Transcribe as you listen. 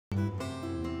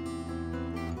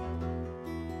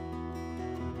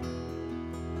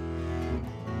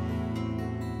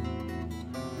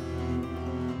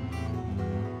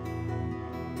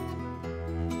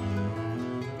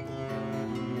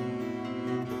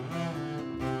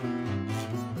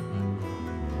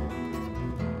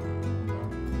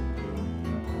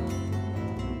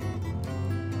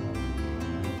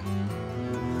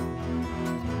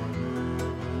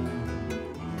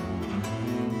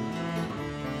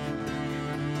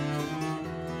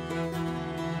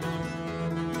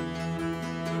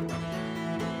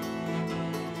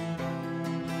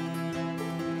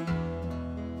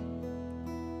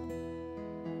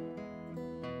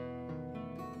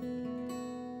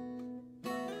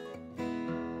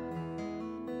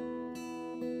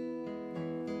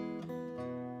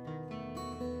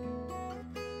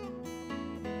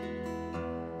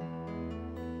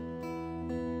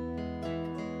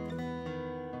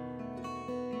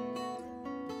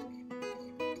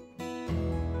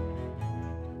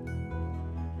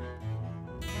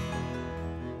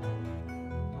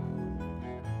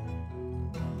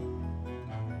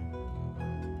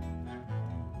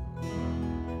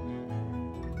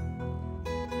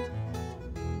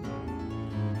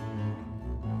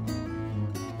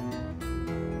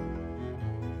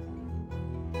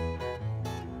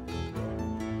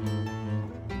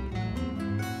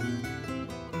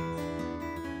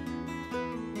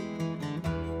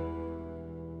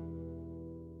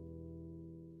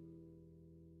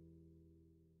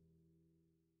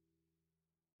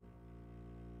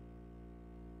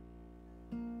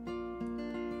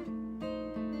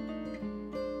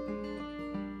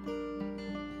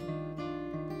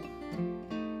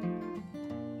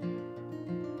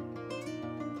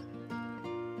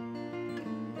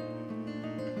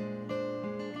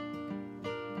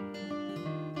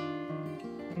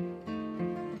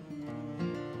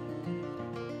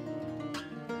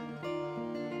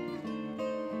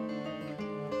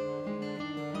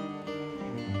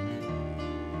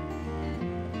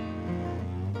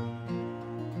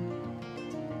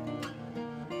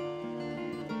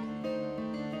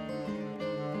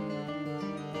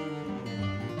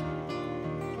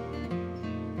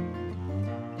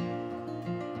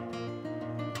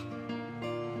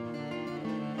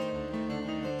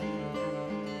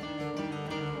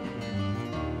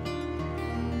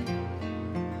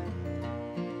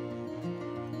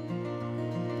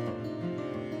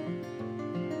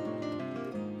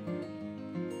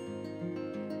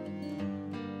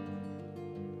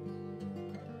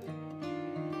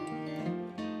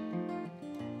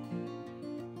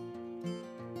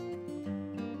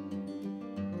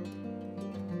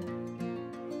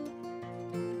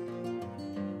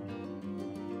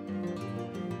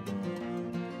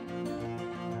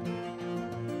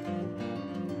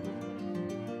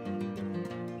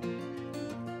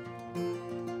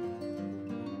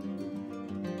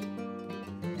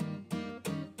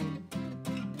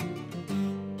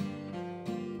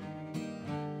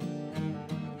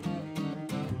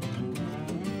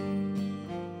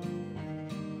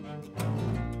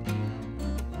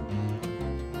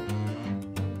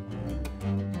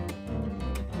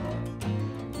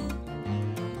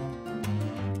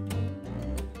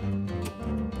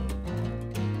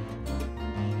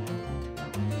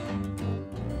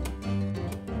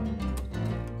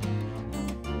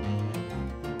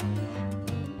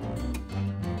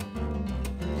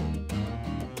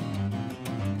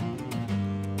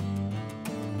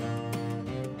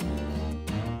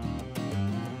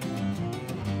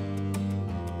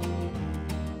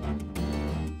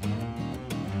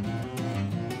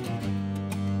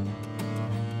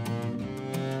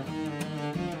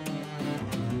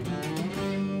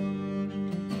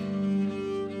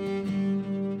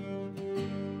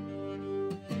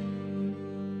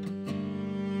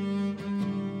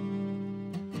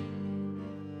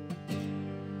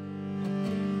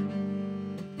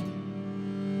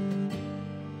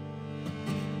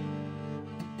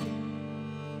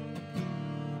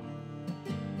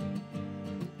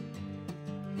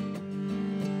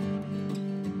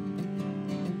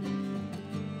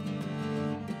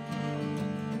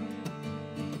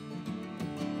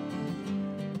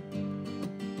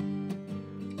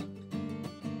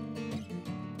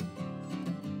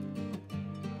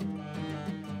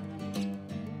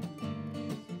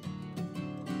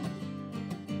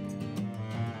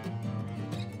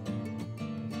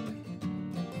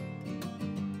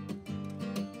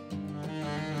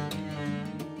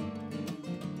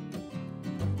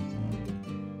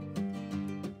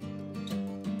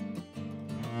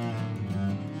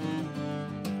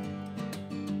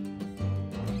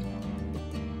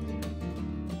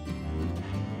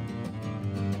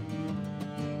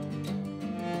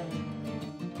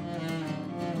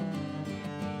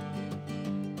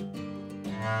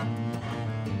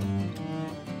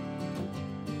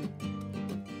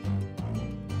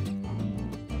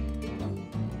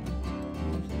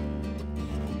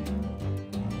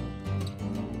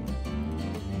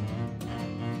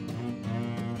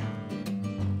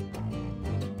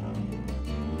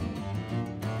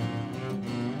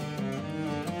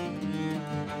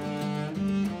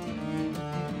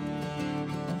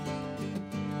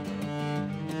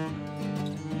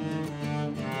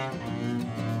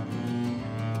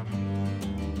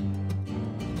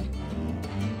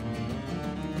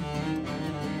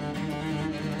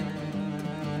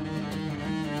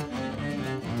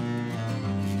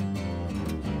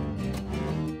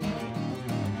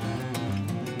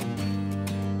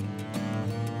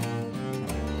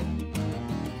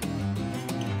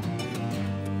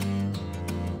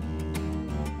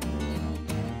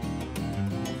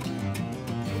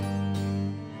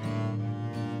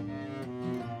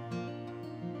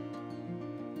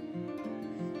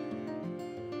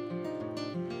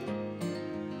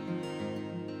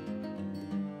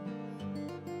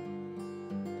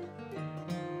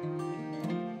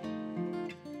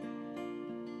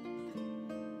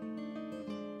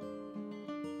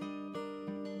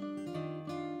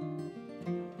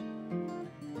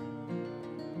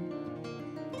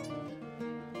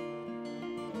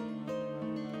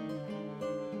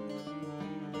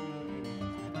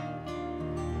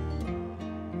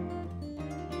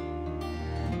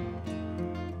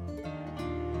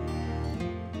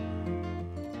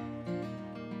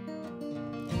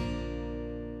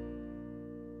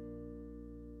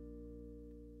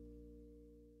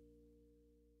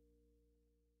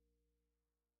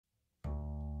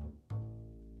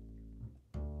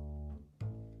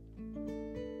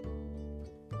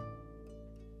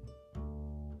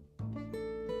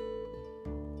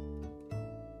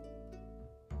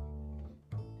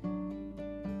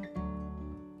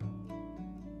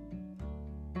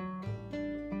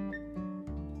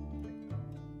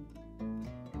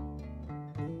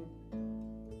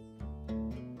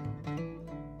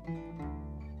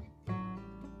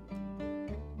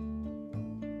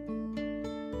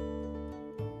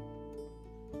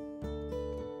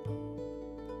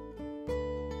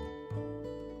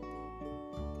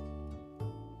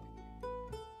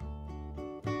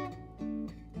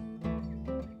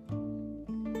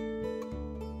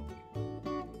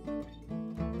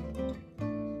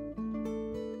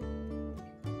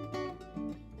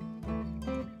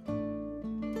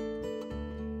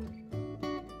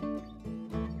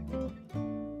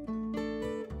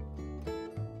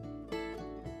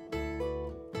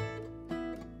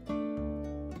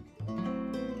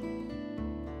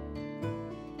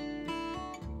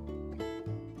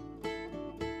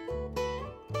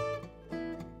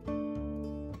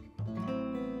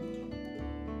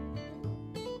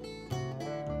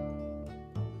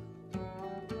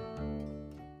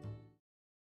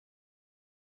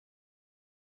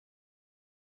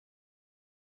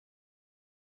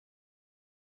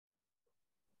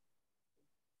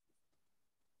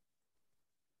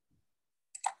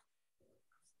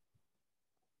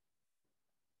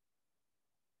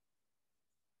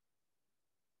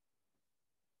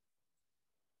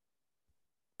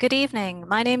Good evening.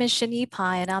 My name is Shinyi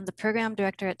Pai, and I'm the Program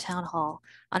Director at Town Hall.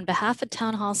 On behalf of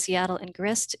Town Hall Seattle and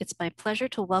GRIST, it's my pleasure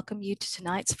to welcome you to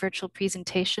tonight's virtual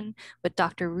presentation with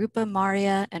Dr. Rupa,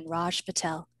 Marya, and Raj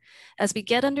Patel. As we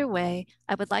get underway,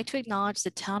 I would like to acknowledge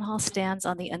that Town Hall stands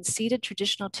on the unceded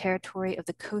traditional territory of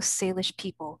the Coast Salish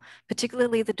people,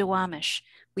 particularly the Duwamish.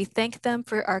 We thank them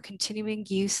for our continuing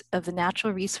use of the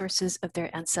natural resources of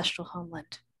their ancestral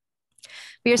homeland.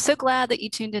 We are so glad that you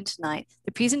tuned in tonight.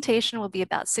 The presentation will be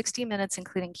about 60 minutes,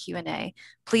 including Q&A.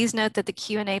 Please note that the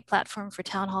Q&A platform for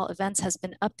Town Hall events has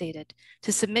been updated.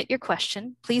 To submit your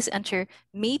question, please enter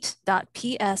meet.ps/Marya.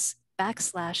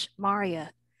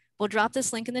 We'll drop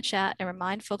this link in the chat and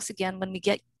remind folks again when we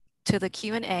get to the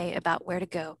Q&A about where to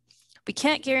go. We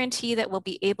can't guarantee that we'll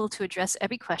be able to address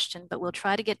every question, but we'll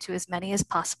try to get to as many as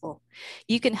possible.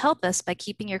 You can help us by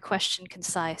keeping your question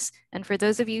concise. And for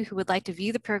those of you who would like to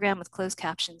view the program with closed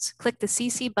captions, click the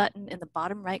CC button in the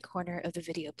bottom right corner of the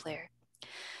video player.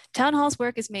 Town Hall's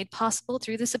work is made possible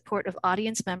through the support of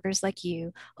audience members like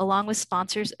you, along with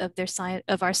sponsors of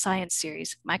our science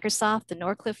series, Microsoft, the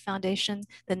Norcliffe Foundation,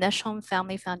 the Neshholm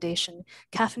Family Foundation,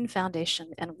 Caffin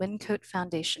Foundation, and Wyncote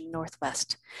Foundation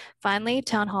Northwest. Finally,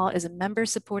 Town Hall is a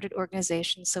member-supported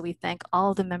organization, so we thank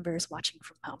all the members watching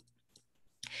from home.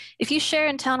 If you share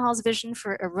in Town Hall's vision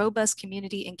for a robust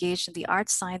community engaged in the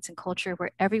arts, science, and culture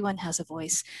where everyone has a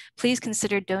voice, please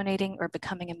consider donating or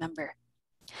becoming a member.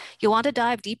 You'll want to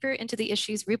dive deeper into the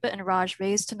issues Rupa and Raj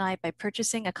raised tonight by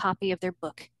purchasing a copy of their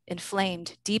book,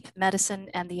 Inflamed, Deep Medicine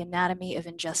and the Anatomy of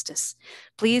Injustice.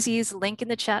 Please use the link in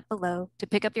the chat below to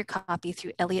pick up your copy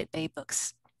through Elliott Bay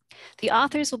Books. The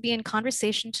authors will be in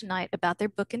conversation tonight about their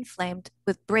book Inflamed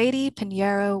with Brady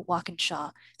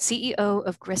Walkinshaw, CEO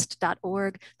of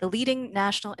grist.org, the leading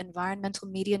national environmental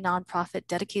media nonprofit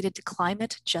dedicated to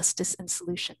climate, justice, and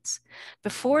solutions.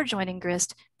 Before joining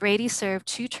GRIST, Brady served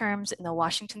 2 terms in the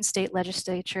Washington State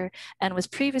Legislature and was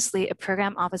previously a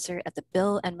program officer at the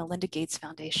Bill and Melinda Gates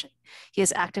Foundation. He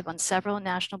is active on several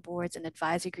national boards and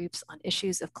advisory groups on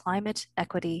issues of climate,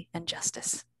 equity, and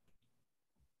justice.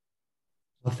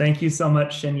 Well, thank you so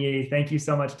much, Shinyi. Thank you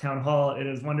so much, Town Hall. It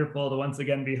is wonderful to once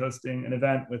again be hosting an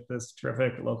event with this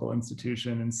terrific local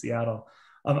institution in Seattle.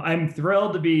 I'm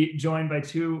thrilled to be joined by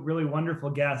 2 really wonderful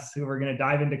guests who we're going to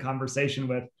dive into conversation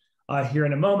with here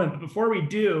in a moment. But before we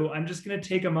do, I'm just going to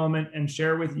take a moment and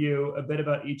share with you a bit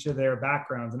about each of their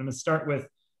backgrounds. And I'm going to start with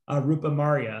Rupa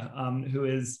Marya, who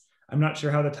is, I'm not sure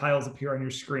how the tiles appear on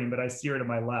your screen, but I see her to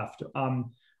my left.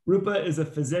 Rupa is a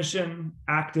physician,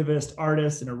 activist,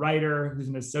 artist, and a writer who's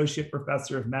an associate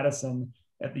professor of medicine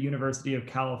at the University of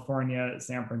California,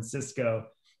 San Francisco.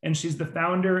 And she's the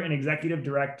founder and executive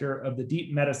director of the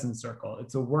Deep Medicine Circle.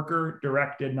 It's a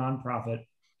worker-directed nonprofit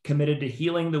committed to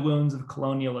healing the wounds of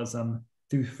colonialism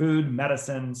through food,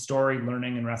 medicine, story,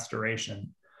 learning, and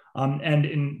restoration. And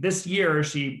in this year,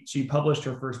 she published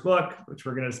her first book, which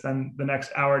we're going to spend the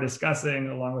next hour discussing,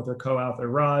 along with her co-author,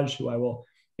 Raj, who I will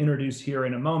introduce here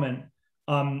in a moment.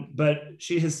 But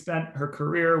she has spent her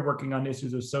career working on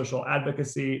issues of social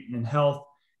advocacy and health,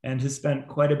 and has spent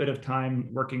quite a bit of time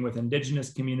working with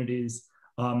Indigenous communities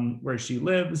where she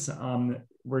lives in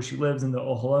the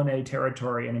Ohlone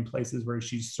territory and in places where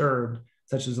she's served,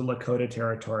 such as the Lakota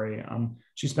territory.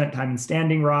 She spent time in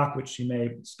Standing Rock, which she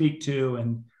may speak to,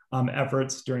 and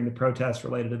efforts during the protests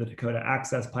related to the Dakota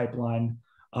Access Pipeline.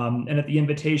 And at the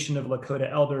invitation of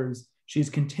Lakota elders, she's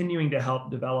continuing to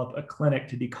help develop a clinic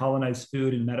to decolonize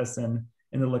food and medicine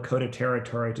in the Lakota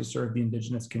territory to serve the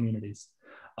Indigenous communities.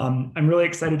 I'm really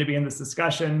excited to be in this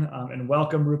discussion and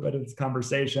welcome Rupa to this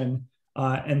conversation.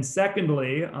 And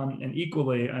secondly, and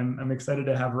equally, I'm excited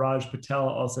to have Raj Patel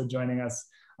also joining us.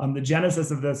 The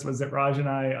genesis of this was that Raj and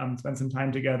I spent some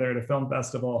time together at a film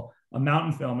festival, a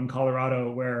mountain film in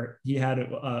Colorado, where he had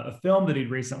a film that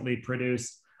he'd recently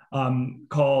produced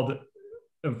called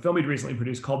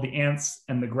The Ants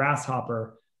and the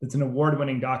Grasshopper. It's an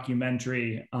award-winning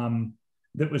documentary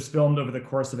that was filmed over the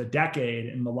course of a decade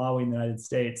in Malawi in the United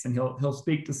States. And he'll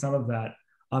speak to some of that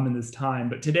in this time.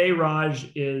 But today, Raj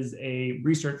is a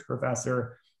research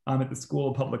professor at the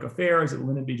School of Public Affairs, at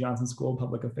Lyndon B. Johnson School of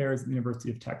Public Affairs at the University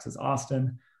of Texas,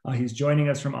 Austin. He's joining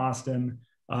us from Austin.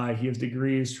 He has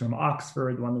degrees from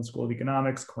Oxford, the London School of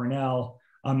Economics, Cornell.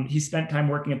 He spent time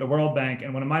working at the World Bank.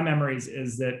 And one of my memories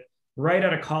is that right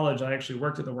out of college, I actually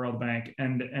worked at the World Bank,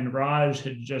 and Raj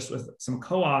had just, with some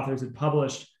co-authors, had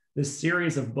published this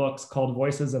series of books called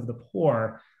Voices of the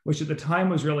Poor, which at the time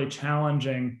was really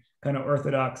challenging kind of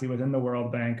orthodoxy within the World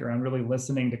Bank around really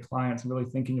listening to clients and really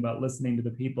thinking about listening to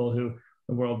the people who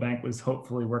the World Bank was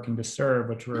hopefully working to serve,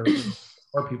 which were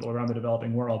poor people around the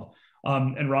developing world.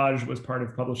 And Raj was part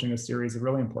of publishing a series of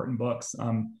really important books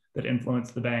that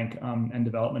influenced the bank and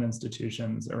development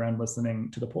institutions around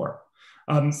listening to the poor.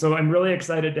 So I'm really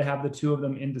excited to have the two of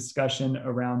them in discussion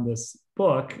around this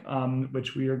book,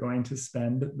 which we are going to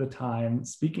spend the time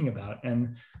speaking about.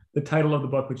 And the title of the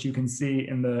book, which you can see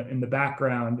in the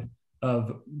background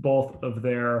of both of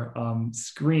their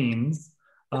screens,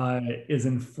 is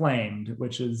Inflamed,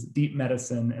 which is Deep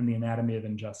Medicine and the Anatomy of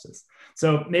Injustice.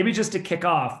 So maybe just to kick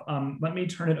off, let me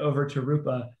turn it over to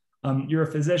Rupa. You're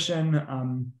a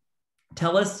physician.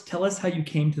 Tell us how you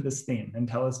came to this theme, and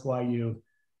tell us why you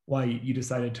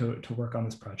decided to work on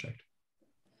this project.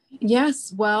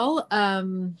 Yes, well,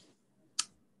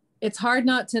 it's hard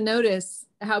not to notice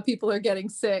how people are getting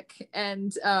sick.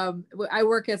 And I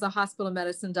work as a hospital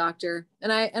medicine doctor,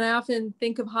 and I often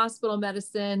think of hospital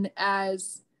medicine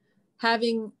as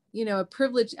having, a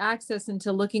privileged access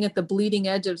into looking at the bleeding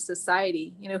edge of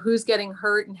society, who's getting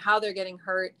hurt and how they're getting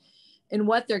hurt and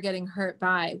what they're getting hurt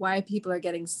by, why people are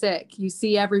getting sick. You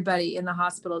see everybody in the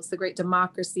hospital. It's the great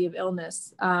democracy of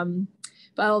illness.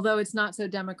 But although it's not so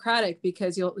democratic,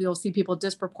 because you'll see people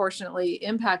disproportionately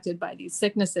impacted by these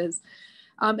sicknesses.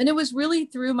 And it was really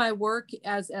through my work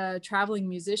as a traveling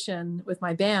musician with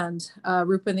my band,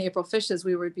 Rupa and the April Fishes.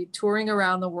 We would be touring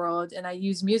around the world, and I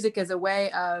use music as a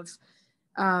way of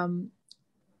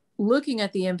looking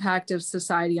at the impact of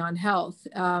society on health.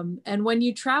 And when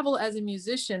you travel as a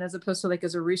musician, as opposed to like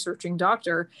as a researching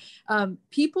doctor,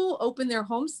 people open their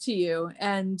homes to you,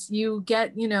 and you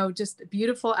get, just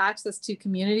beautiful access to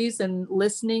communities and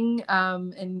listening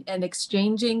and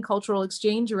exchanging, cultural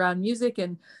exchange around music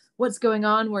and what's going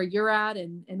on where you're at,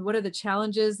 and what are the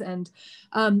challenges. And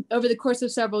over the course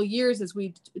of several years, as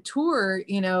we tour,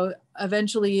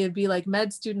 eventually it'd be like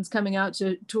med students coming out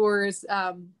to tours,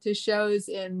 to shows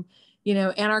in,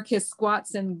 anarchist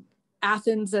squats in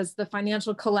Athens as the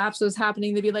financial collapse was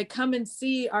happening. They'd be like, come and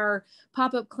see our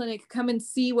pop-up clinic, come and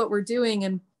see what we're doing.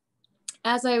 And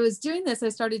as I was doing this, I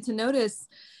started to notice,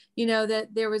 that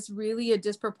there was really a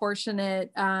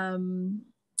disproportionate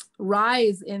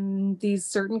rise in these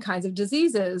certain kinds of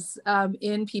diseases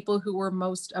in people who were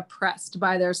most oppressed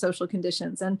by their social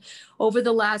conditions. And over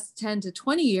the last 10 to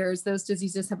 20 years, those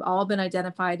diseases have all been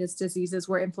identified as diseases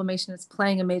where inflammation is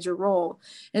playing a major role.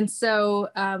 And so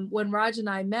when Raj and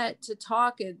I met to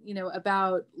talk,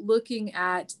 about looking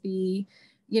at the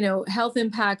health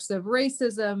impacts of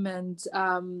racism and,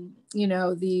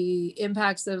 the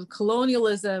impacts of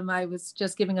colonialism. I was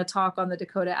just giving a talk on the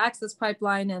Dakota Access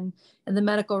Pipeline and the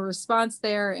medical response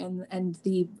there, and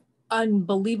the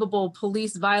unbelievable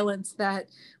police violence that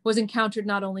was encountered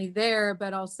not only there,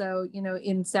 but also,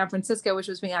 in San Francisco, which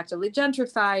was being actively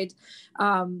gentrified.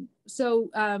 So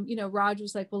Raj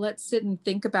was like, well, let's sit and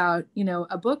think about,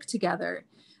 a book together.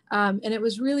 And it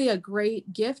was really a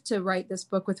great gift to write this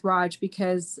book with Raj,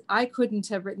 because I couldn't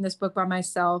have written this book by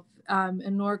myself,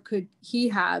 and nor could he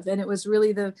have. And it was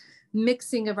really the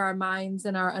mixing of our minds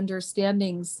and our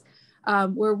understandings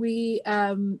where we,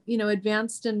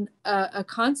 advanced a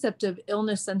concept of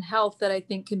illness and health that I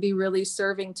think can be really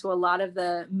serving to a lot of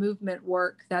the movement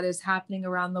work that is happening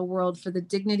around the world for the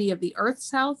dignity of the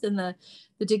Earth's health and the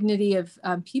dignity of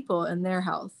people and their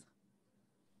health.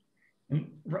 And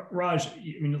Raj,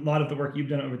 a lot of the work you've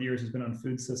done over the years has been on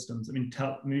food systems.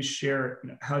 Let me share,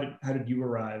 how did you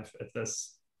arrive at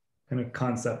this kind of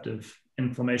concept of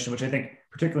inflammation, which I think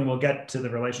particularly we'll get to the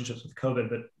relationships with COVID,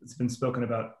 but it's been spoken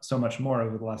about so much more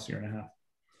over the last year and a half.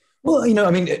 Well,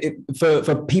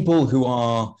 for people who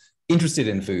are interested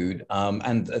in food,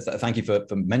 and thank you for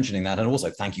mentioning that, and also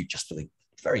thank you just for the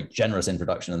very generous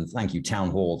introduction, and thank you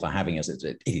Town Hall for having us.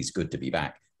 It is good to be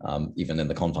back. Even in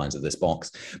the confines of this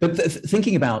box. But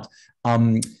thinking about,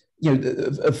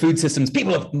 food systems,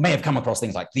 people may have come across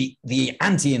things like the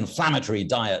anti-inflammatory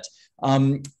diet.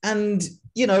 It's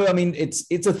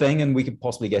a thing, and we could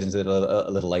possibly get into it a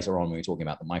little later on when we're talking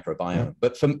about the microbiome. Yeah.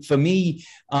 But for me,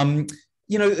 I've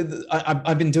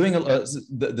been doing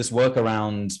this work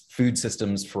around food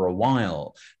systems for a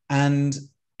while, and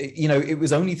it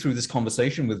was only through this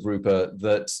conversation with Rupa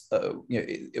that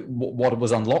what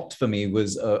was unlocked for me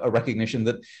was a recognition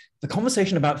that the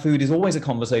conversation about food is always a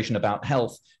conversation about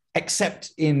health,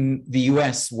 except in the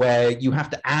US, where you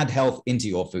have to add health into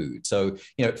your food. So,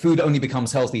 food only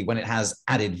becomes healthy when it has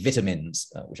added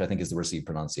vitamins, which I think is the received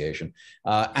pronunciation,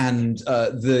 some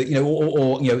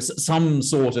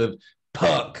sort of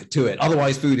perk to it.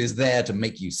 Otherwise, food is there to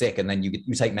make you sick, and then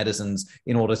you take medicines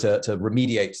in order to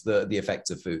remediate the effects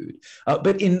of food.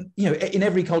 But in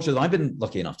every culture that I've been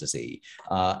lucky enough to see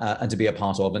and to be a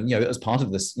part of, and as part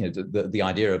of this, the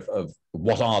idea of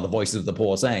what are the voices of the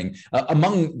poor saying,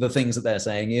 among the things that they're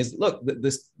saying is, look,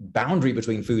 this boundary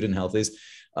between food and health is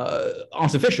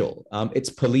artificial. It's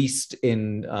policed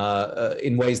in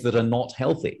ways that are not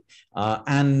healthy,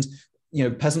 and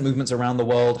peasant movements around the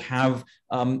world have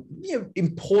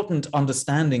important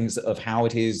understandings of how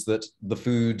it is that the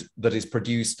food that is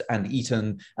produced and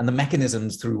eaten and the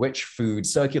mechanisms through which food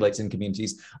circulates in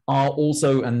communities are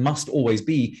also and must always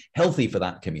be healthy for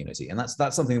that community. And that's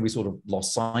something that we sort of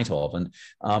lost sight of.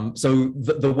 And so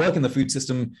the work in the food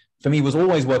system for me was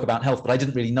always work about health, but I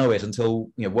didn't really know it until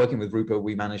working with Rupa,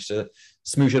 we managed to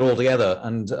smoosh it all together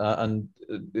and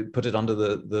put it under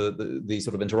the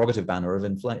sort of interrogative banner of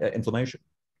inflammation.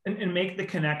 And make the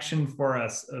connection for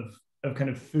us of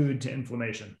kind of food to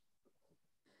inflammation.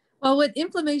 Well, what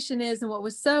inflammation is, and what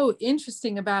was so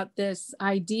interesting about this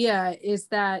idea is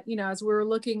that, as we were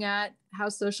looking at how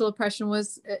social oppression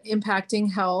was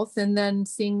impacting health, and then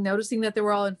noticing that they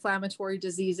were all inflammatory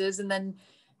diseases, and then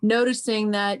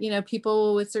noticing that,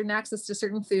 people with certain access to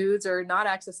certain foods or not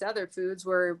access to other foods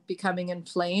were becoming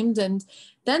inflamed, and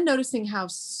then noticing how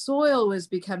soil was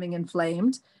becoming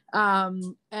inflamed,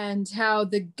 and how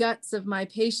the guts of my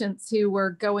patients who were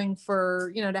going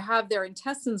for, to have their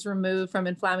intestines removed from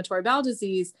inflammatory bowel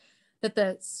disease, that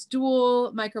the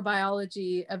stool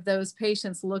microbiology of those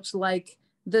patients looked like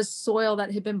the soil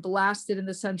that had been blasted in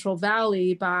the Central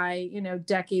Valley by,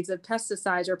 decades of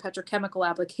pesticides or petrochemical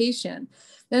application.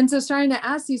 And so starting to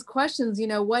ask these questions,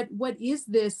 what is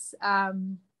this,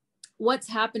 what's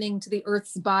happening to the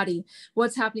Earth's body?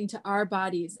 What's happening to our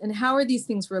bodies? And how are these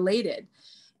things related?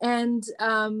 And,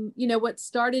 what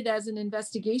started as an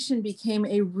investigation became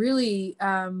a really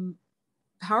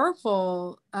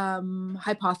powerful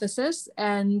hypothesis.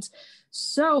 And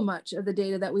so much of the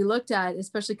data that we looked at,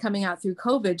 especially coming out through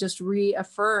COVID, just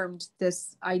reaffirmed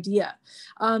this idea.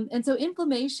 And so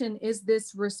inflammation is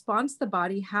this response the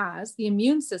body has, the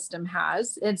immune system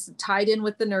has. It's tied in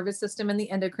with the nervous system and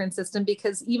the endocrine system,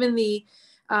 because even the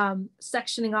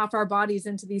sectioning off our bodies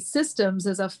into these systems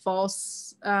is a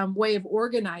false way of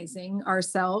organizing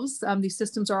ourselves. These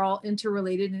systems are all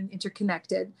interrelated and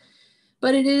interconnected.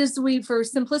 But it is, for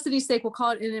simplicity's sake, we'll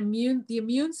call it the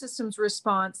immune system's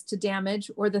response to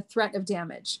damage or the threat of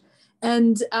damage.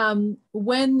 And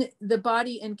when the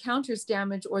body encounters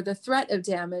damage or the threat of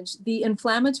damage, the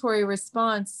inflammatory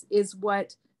response is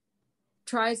what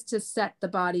tries to set the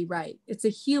body right. It's a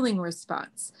healing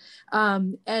response.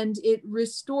 And it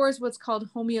restores what's called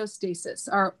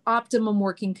homeostasis, our optimum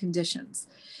working conditions.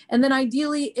 And then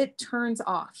ideally it turns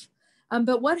off.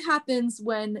 But what happens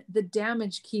when the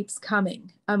damage keeps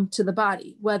coming to the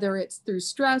body, whether it's through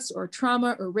stress or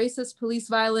trauma or racist police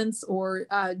violence or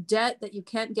debt that you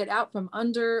can't get out from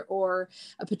under, or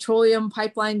a petroleum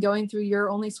pipeline going through your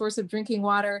only source of drinking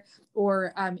water,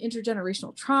 or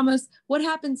intergenerational traumas? What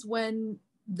happens when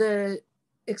the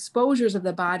exposures of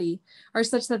the body are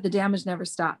such that the damage never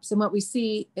stops? And what we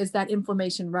see is that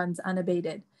inflammation runs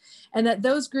unabated. And that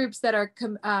those groups that are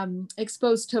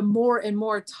exposed to more and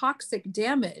more toxic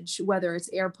damage, whether it's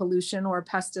air pollution or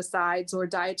pesticides or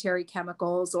dietary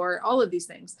chemicals or all of these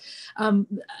things,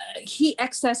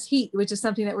 excess heat, which is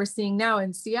something that we're seeing now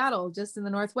in Seattle, just in the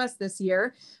Northwest this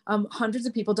year, hundreds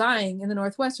of people dying in the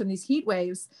Northwest from these heat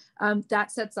waves,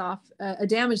 that sets off a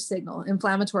damage signal,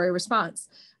 inflammatory response.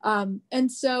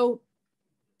 And so,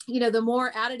 the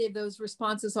more additive those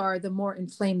responses are, the more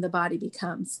inflamed the body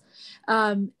becomes.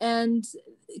 And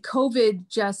COVID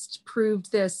just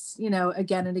proved this,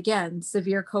 again and again.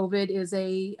 Severe COVID is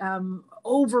an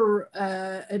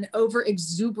over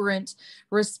exuberant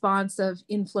response of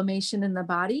inflammation in the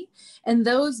body. And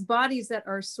those bodies that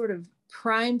are sort of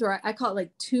primed, or I call it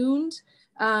like tuned,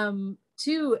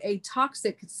 to a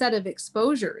toxic set of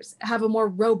exposures, have a more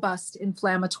robust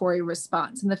inflammatory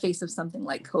response in the face of something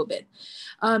like COVID.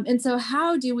 And so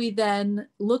how do we then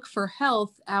look for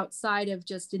health outside of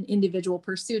just an individual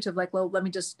pursuit of like, well, let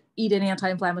me just eat an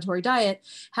anti-inflammatory diet?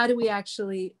 How do we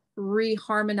actually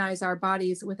reharmonize our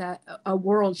bodies with a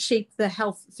world, shape the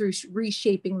health through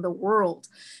reshaping the world?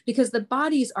 Because the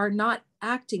bodies are not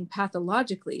acting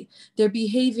pathologically, they're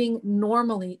behaving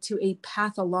normally to a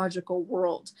pathological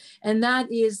world. And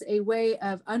that is a way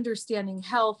of understanding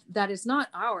health that is not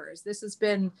ours. This has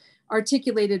been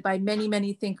articulated by many,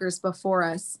 many thinkers before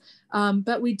us.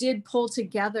 But we did pull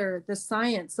together the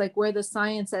science, like where the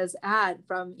science is at,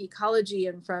 from ecology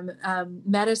and from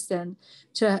medicine,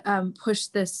 to push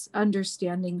this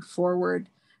understanding forward.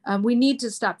 We need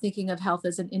to stop thinking of health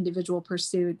as an individual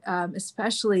pursuit,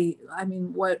 especially, I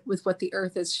mean, with what the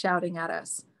earth is shouting at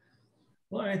us.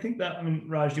 Well, I think that, I mean,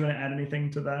 Raj, do you want to add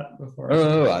anything to that before?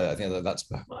 I think that's.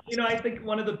 Well, you know, I think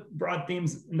one of the broad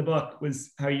themes in the book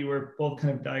was how you were both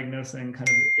kind of diagnosing kind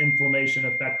of inflammation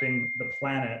affecting the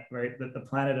planet, right? That the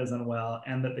planet is unwell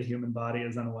and that the human body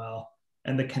is unwell,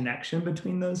 and the connection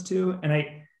between those two. And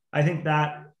I think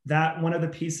that one of the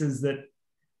pieces that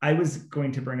I was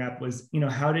going to bring up was, you know,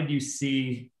 how did you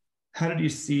see kind of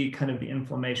the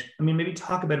inflammation? I mean, maybe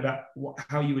talk a bit about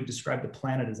how you would describe the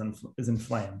planet as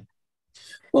inflamed.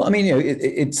 Well, I mean, you know,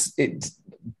 it's you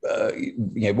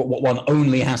know, one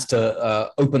only has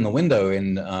to open the window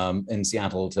in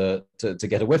Seattle to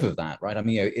get a whiff of that, right? I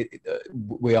mean, you know,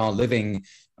 we are living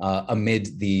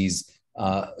amid these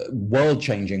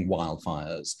world-changing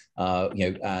wildfires,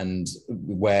 you know, and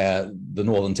where the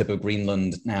northern tip of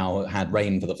Greenland now had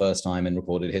rain for the first time in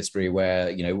recorded history,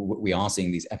 where, you know, we are seeing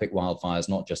these epic wildfires,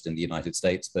 not just in the United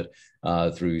States, but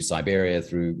through Siberia,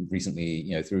 through recently,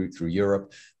 you know, through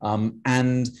Europe,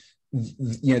 and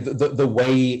you know, the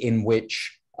way in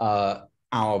which our,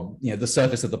 you know, the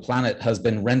surface of the planet has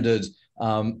been rendered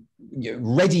you know,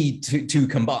 ready to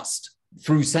combust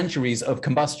through centuries of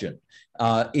combustion.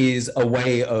 Is a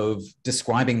way of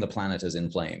describing the planet as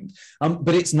inflamed,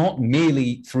 but it's not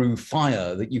merely through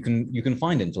fire that you can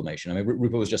find inflammation. I mean,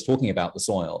 Rupa was just talking about the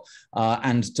soil,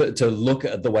 and to look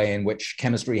at the way in which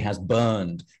chemistry has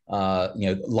burned, you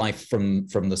know, life from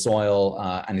the soil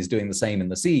and is doing the same in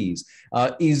the seas,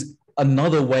 is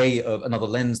another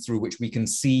lens through which we can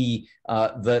see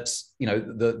that, you know,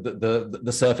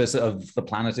 the surface of the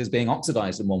planet is being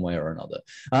oxidized in one way or another.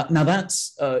 Now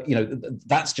that's you know,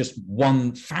 that's just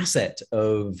one facet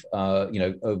of you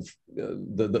know, of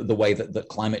the way that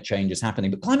climate change is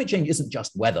happening. But climate change isn't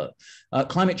just weather.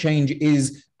 Climate change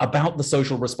is about the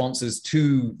social responses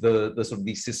to the sort of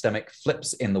these systemic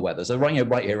flips in the weather. So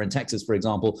right here in Texas, for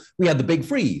example, we had the big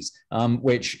freeze,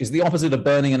 which is the opposite of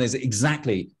burning and is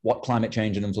exactly what climate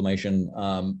change and inflammation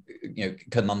you know,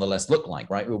 can nonetheless look like,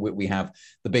 right? We have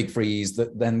the big freeze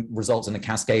that then results in a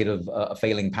cascade of a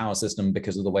failing power system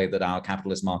because of the way that our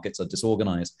capitalist markets are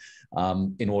disorganized,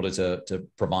 in order to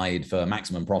provide for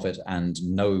maximum profit and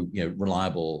no, you know,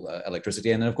 reliable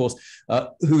electricity. And then, of course,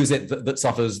 who is it that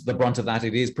suffers the brunt of that?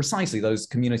 It is precisely those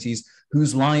communities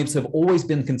whose lives have always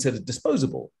been considered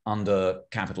disposable under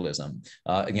capitalism.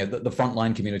 You know, the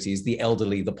frontline communities, the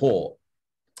elderly, the poor.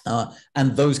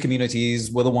 And those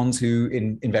communities were the ones who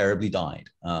invariably died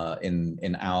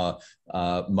in our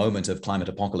moment of climate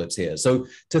apocalypse here. So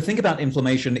to think about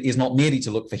inflammation is not merely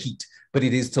to look for heat, but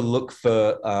it is to look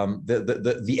for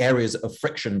the areas of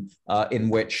friction in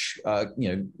which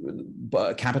you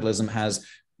know, capitalism has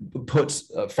put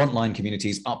frontline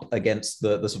communities up against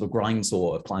the sort of grind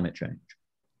saw of climate change.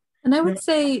 And I would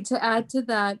say, to add to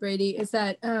that, Brady, is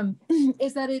that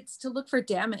it's to look for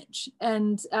damage.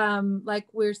 And like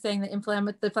we're saying, the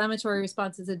inflammatory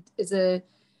response is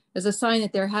a sign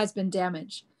that there has been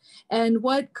damage. And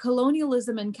what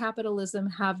colonialism and capitalism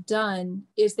have done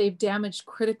is they've damaged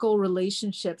critical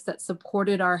relationships that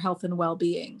supported our health and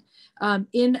well-being,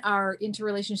 in our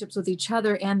interrelationships with each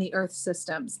other and the earth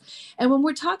systems. And when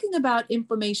we're talking about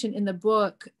inflammation in the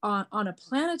book on a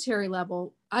planetary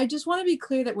level, I just want to be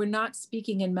clear that we're not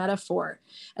speaking in metaphor.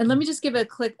 And let me just give a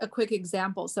quick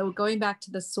example. So going back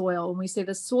to the soil, when we say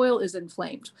the soil is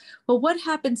inflamed, well, what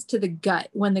happens to the gut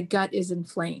when the gut is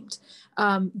inflamed?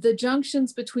 The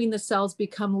junctions between the cells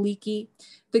become leaky.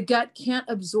 The gut can't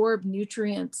absorb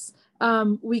nutrients.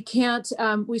 We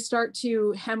start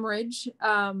to hemorrhage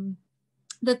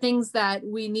the things that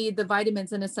we need, the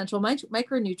vitamins and essential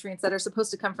micronutrients that are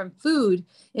supposed to come from food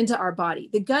into our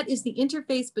body. The gut is the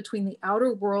interface between the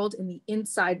outer world and the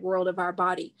inside world of our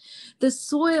body. The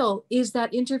soil is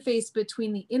that interface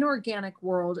between the inorganic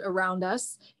world around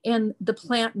us and the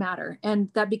plant matter, and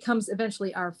that becomes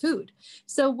eventually our food.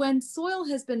 So when soil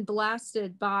has been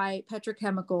blasted by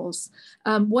petrochemicals,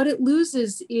 what it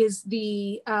loses is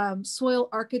the soil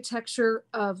architecture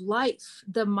of life,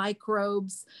 the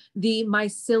microbes, the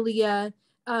mycelia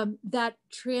that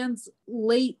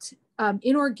translate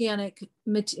inorganic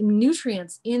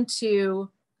nutrients into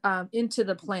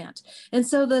the plant. And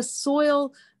so the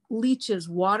soil leaches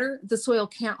water. The soil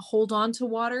can't hold on to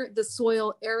water. The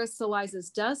soil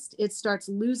aerosolizes dust. It starts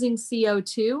losing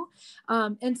CO2.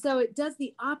 And so it does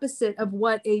the opposite of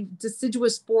what a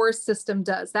deciduous forest system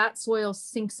does. That soil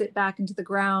sinks it back into the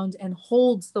ground and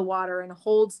holds the water and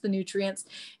holds the nutrients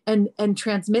and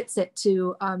transmits it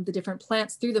to the different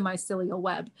plants through the mycelial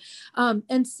web.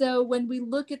 And so when we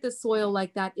look at the soil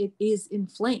like that, it is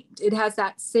inflamed. It has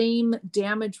that same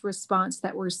damage response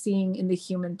that we're seeing in the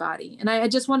human body. And I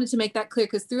just wanted to make that clear,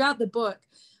 because throughout the book,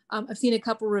 I've seen a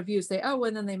couple reviews say, oh,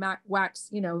 and then they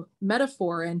wax,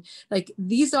 metaphor. And like,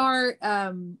 these are,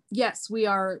 yes, we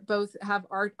are both have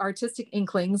artistic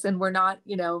inklings and we're not,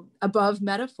 above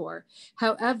metaphor.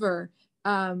 However,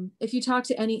 if you talk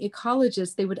to any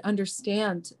ecologist, they would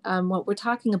understand what we're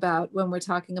talking about when we're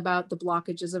talking about the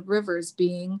blockages of rivers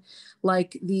being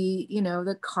like the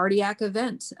cardiac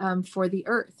event for the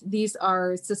earth. These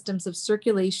are systems of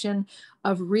circulation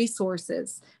of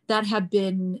resources that have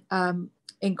been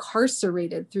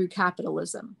incarcerated through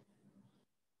capitalism.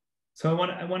 So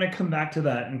I want to come back to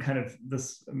that and kind of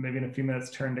this, maybe in a few minutes,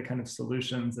 turn to kind of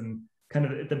solutions. And kind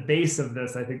of at the base of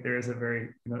this, I think there is a very,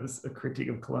 a critique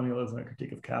of colonialism, a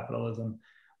critique of capitalism.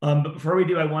 But before we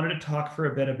do, I wanted to talk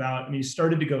for a bit about, you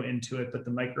started to go into it, but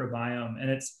the microbiome, and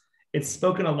it's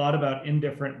spoken a lot about in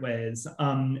different ways.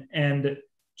 And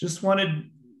just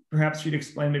wanted perhaps you to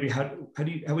explain maybe how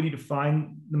would you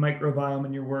define the microbiome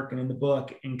in your work and in the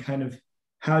book, and kind of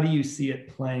how do you see it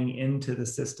playing into the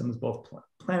systems, both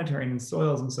planetary and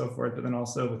soils and so forth, but then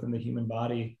also within the human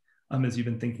body, as you've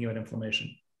been thinking about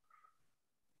inflammation?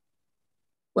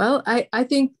 Well, I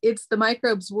think it's the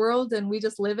microbes' world and we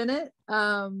just live in it.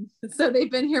 So they've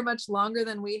been here much longer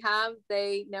than we have.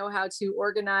 They know how to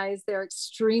organize. They're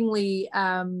extremely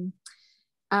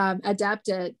adept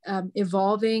at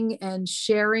evolving and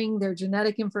sharing their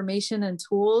genetic information and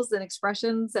tools and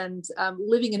expressions, and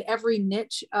living in every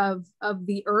niche of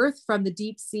the earth, from the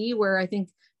deep sea, where I think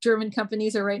German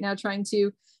companies are right now trying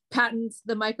to patent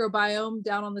the microbiome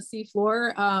down on the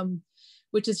seafloor,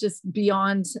 which is just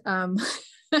beyond,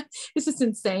 it's just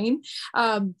insane.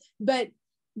 But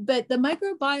the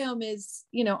microbiome is,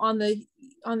 on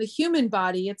the human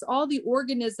body, it's all the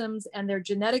organisms and their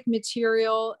genetic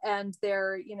material and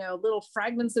their, little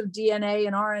fragments of DNA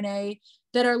and RNA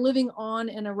that are living on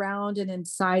and around and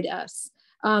inside us,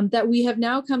 that we have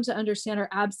now come to understand are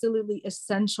absolutely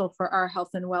essential for our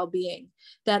health and well-being.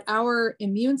 That our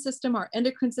immune system, our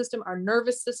endocrine system, our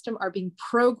nervous system are being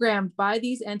programmed by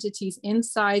these entities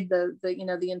inside the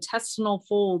intestinal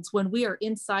folds when we are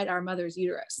inside our mother's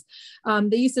uterus.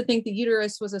 They used to think the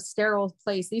uterus was a sterile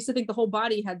place. They used to think the whole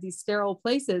body had these sterile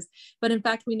places, but in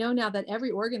fact, we know now that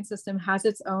every organ system has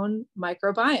its own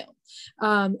microbiome,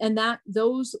 and that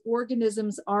those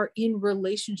organisms are in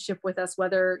relationship with us,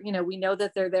 whether we know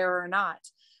that they're there or not.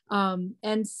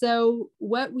 And so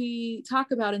what we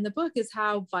talk about in the book is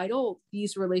how vital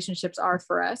these relationships are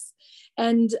for us,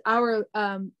 and our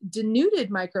denuded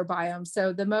microbiome.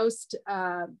 So the most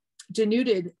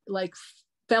denuded, like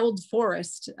felled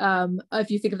forest,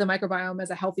 if you think of the microbiome as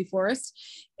a healthy forest,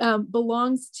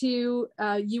 belongs to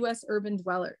US urban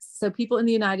dwellers. So people in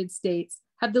the United States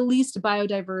have the least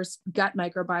biodiverse gut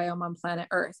microbiome on planet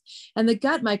Earth. And the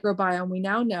gut microbiome, we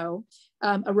now know,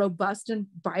 a robust and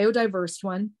biodiverse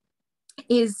one,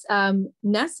 is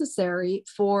necessary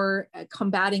for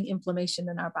combating inflammation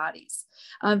in our bodies.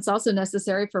 It's also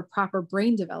necessary for proper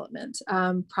brain development,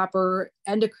 proper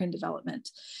endocrine development.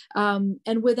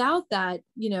 And without that,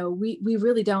 we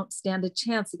really don't stand a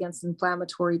chance against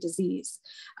inflammatory disease.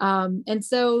 And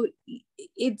so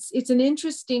it's an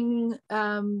interesting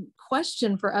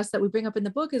question for us that we bring up in the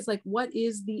book, is like, what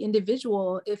is the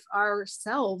individual if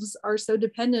ourselves are so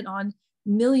dependent on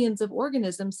millions of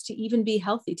organisms to even be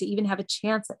healthy, to even have a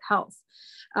chance at health?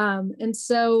 And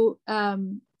so,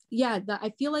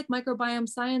 I feel like microbiome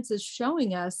science is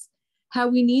showing us how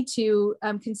we need to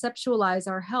conceptualize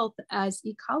our health as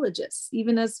ecologists,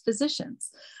 even as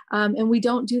physicians. And we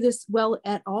don't do this well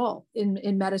at all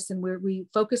in medicine, where we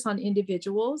focus on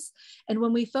individuals. And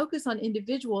when we focus on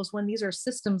individuals, when these are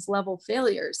systems level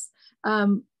failures,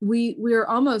 we're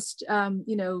almost,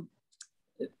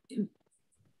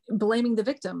 blaming the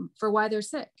victim for why they're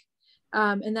sick.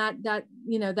 And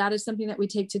that is something that we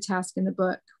take to task in the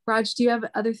book. Raj, do you have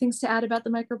other things to add about the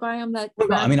microbiome?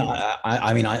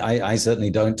 I certainly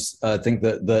don't think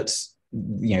that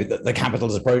the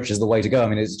capitalist approach is the way to go. I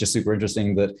mean, it's just super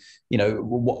interesting that,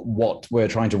 what we're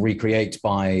trying to recreate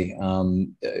by,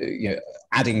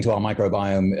 adding to our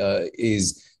microbiome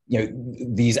is,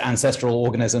 these ancestral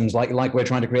organisms, like we're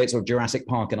trying to create sort of Jurassic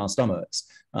Park in our stomachs.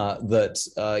 In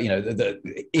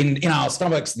our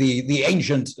stomachs, the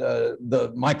ancient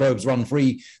the microbes run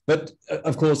free, but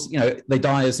of course, they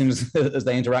die as soon as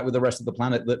they interact with the rest of the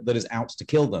planet that is out to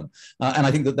kill them. And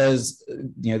I think that there's,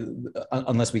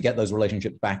 unless we get those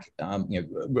relationships back,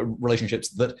 relationships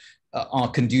that are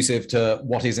conducive to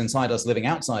what is inside us living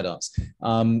outside us,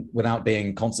 without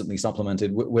being constantly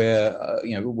supplemented, we're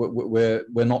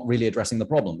not really addressing the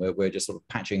problem. We're just sort of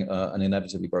patching an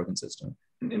inevitably broken system.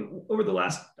 And over the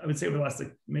last,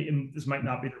 this might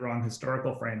not be the wrong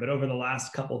historical frame, but over the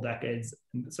last couple decades,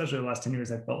 especially the last 10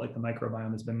 years, I felt like the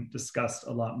microbiome has been discussed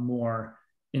a lot more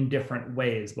in different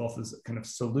ways, both as kind of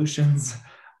solutions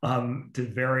to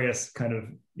various kind of,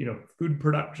 food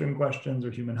production questions or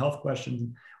human health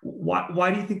questions.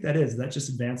 Why do you think that is? Is that just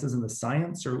advances in the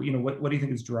science, or, what do you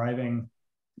think is driving,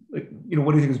 what do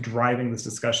you think is driving this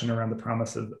discussion around the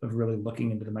promise of really looking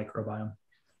into the microbiome?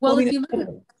 Well, if you look at,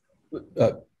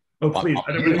 please.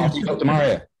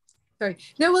 Marya. Sorry.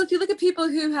 No, well, if you look at people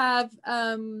who have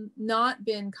not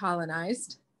been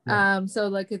colonized, so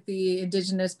look at the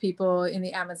indigenous people in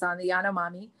the Amazon, the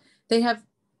Yanomami, they have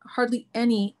hardly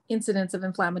any incidence of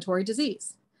inflammatory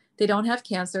disease. They don't have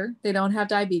cancer. They don't have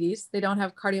diabetes. They don't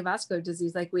have cardiovascular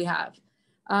disease like we have.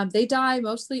 They die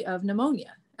mostly of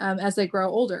pneumonia as they grow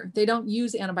older. They don't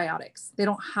use antibiotics. They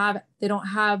don't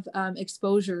have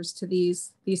exposures to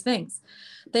these things.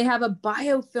 They have a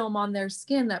biofilm on their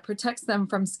skin that protects them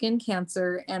from skin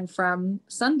cancer and from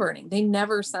sunburning. They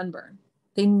never sunburn.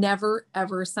 They never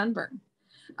ever sunburn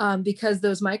because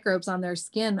those microbes on their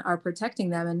skin are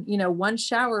protecting them. And one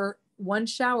shower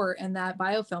and that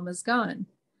biofilm is gone.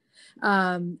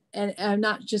 And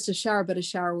not just a shower, but a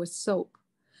shower with soap.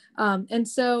 And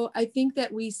so I think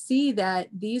that we see that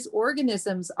these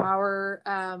organisms are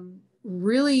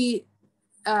really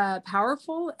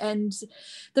powerful. And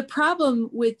the problem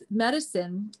with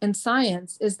medicine and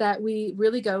science is that we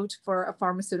really go for a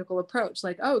pharmaceutical approach.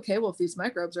 Like, oh, okay, well, if these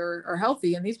microbes are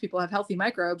healthy and these people have healthy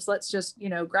microbes, let's just,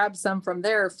 grab some from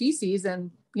their feces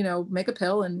and, make a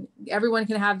pill, and everyone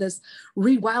can have this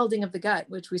rewilding of the gut,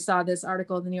 which we saw this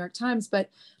article in the New York Times. But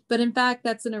in fact,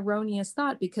 that's an erroneous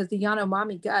thought, because the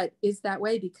Yanomami gut is that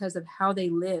way because of how they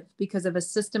live, because of a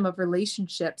system of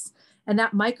relationships. And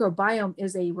that microbiome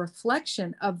is a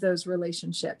reflection of those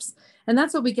relationships. And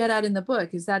that's what we get at in the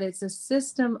book, is that it's a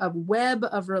system of web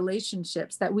of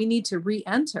relationships that we need to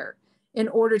re-enter in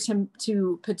order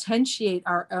to potentiate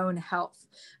our own health,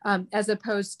 as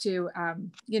opposed to,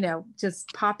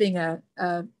 just popping a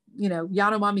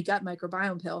Yanomami gut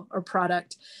microbiome pill or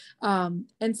product.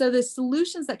 And so the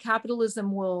solutions that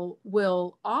capitalism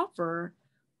will offer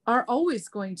are always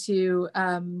going to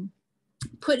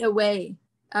put away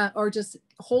or just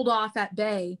hold off at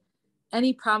bay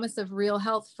any promise of real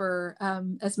health for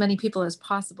as many people as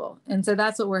possible. And so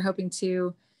that's what we're hoping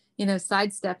to,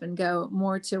 sidestep and go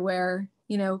more to where,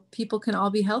 people can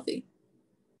all be healthy.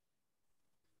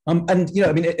 And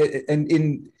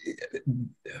in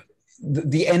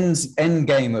the end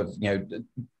game of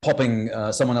popping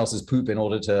someone else's poop in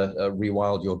order to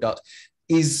rewild your gut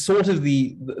is sort of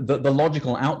the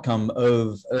logical outcome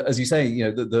of, as you say,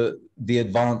 the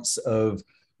advance of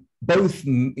both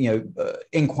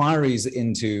inquiries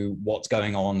into what's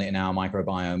going on in our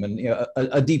microbiome, and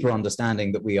a deeper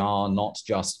understanding that we are not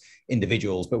just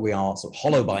individuals, but we are sort of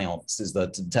holobionts is the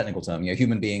technical term.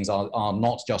 Human beings are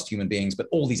not just human beings, but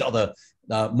all these other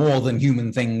more than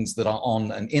human things that are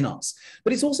on and in us.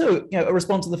 But it's also a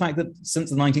response to the fact that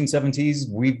since the 1970s,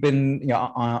 we've been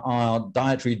our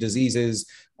dietary diseases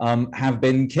have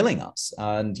been killing us.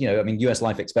 And US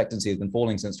life expectancy has been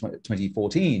falling since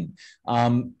 2014.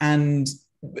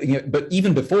 But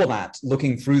even before that,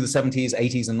 looking through the 70s,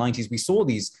 80s, and 90s, we saw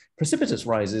these precipitous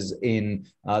rises in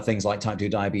things like type 2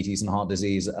 diabetes and heart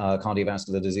disease,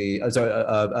 cardiovascular disease,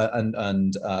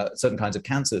 and certain kinds of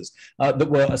cancers that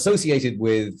were associated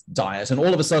with diet. And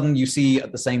all of a sudden, you see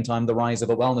at the same time the rise of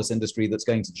a wellness industry that's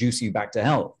going to juice you back to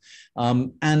health.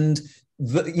 You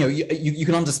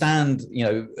can understand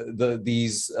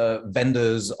these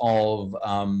vendors of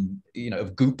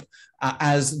of goop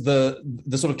as the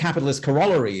sort of capitalist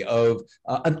corollary of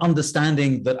an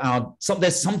understanding that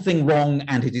there's something wrong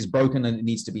and it is broken and it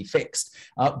needs to be fixed.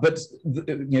 But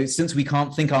since we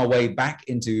can't think our way back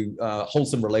into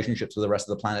wholesome relationships with the rest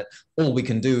of the planet, all we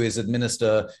can do is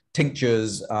administer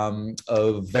tinctures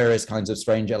of various kinds of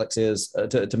strange elixirs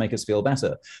to make us feel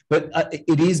better. But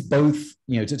it is both,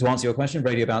 to answer your question,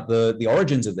 Brady, about the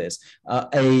origins of this,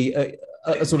 a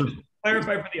sort of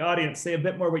clarify for the audience, say a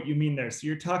bit more what you mean there. So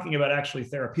you're talking about actually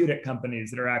therapeutic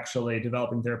companies that are actually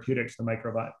developing therapeutics for the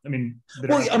microbiome. I mean,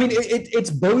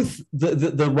 it's both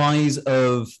the rise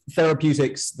of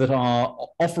therapeutics that are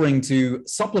offering to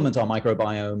supplement our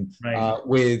microbiome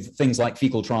with things like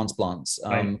fecal transplants,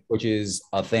 which is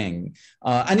a thing.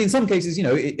 And in some cases, you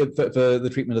know, for the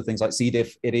treatment of things like C.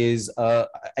 diff, it is a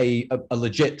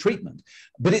legit treatment.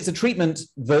 But it's a treatment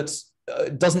that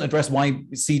doesn't address why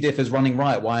C. diff is running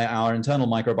riot, why our internal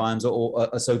microbiomes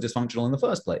are so dysfunctional in the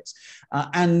first place.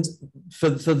 And for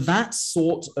that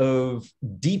sort of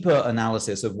deeper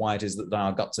analysis of why it is that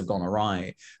our guts have gone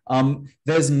awry,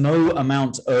 there's no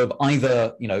amount of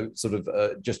either, you know, sort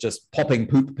of just popping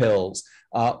poop pills,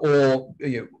 or,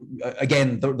 you know,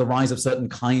 again, the rise of certain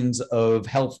kinds of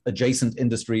health adjacent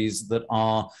industries that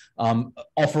are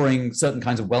offering certain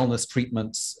kinds of wellness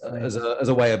treatments as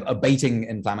a way of abating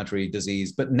inflammatory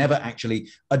disease, but never actually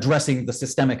addressing the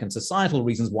systemic and societal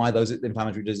reasons why those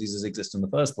inflammatory diseases exist in the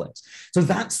first place. So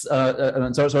that's,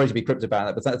 and sorry to be cryptic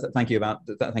about that, but thank you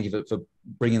for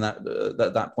bringing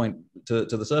that point to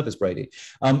the surface, Brady.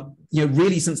 You know,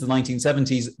 really since the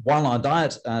 1970s, while our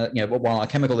diet, you know, while our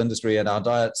chemical industry and our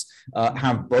diets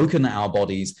have broken our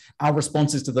bodies, our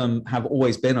responses to them have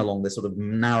always been along this sort of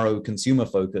narrow consumer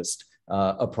focused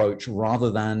approach,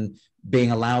 rather than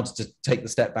being allowed to take the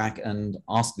step back and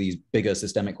ask these bigger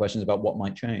systemic questions about what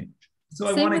might change. So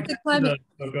I want to get to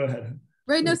the, go ahead.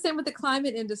 Right. No, same with the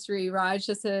climate industry, Raj.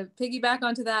 Just to piggyback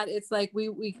onto that, it's like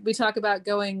we talk about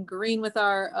going green with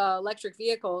our electric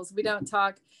vehicles. We don't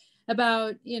talk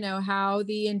about, you know, how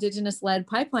the indigenous led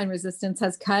pipeline resistance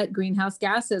has cut greenhouse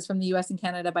gases from the US and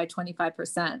Canada by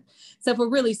 25%. So if we're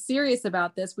really serious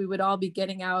about this, we would all be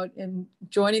getting out and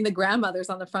joining the grandmothers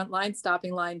on the front line,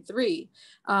 stopping line 3.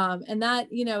 And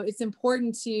that, you know, it's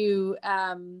important to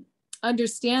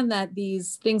understand that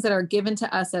these things that are given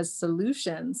to us as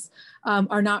solutions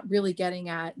are not really getting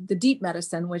at the deep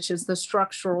medicine, which is the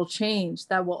structural change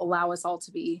that will allow us all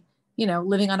to be, you know,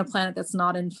 living on a planet that's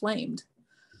not inflamed.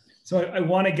 So I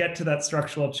want to get to that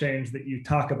structural change that you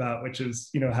talk about, which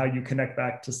is, you know, how you connect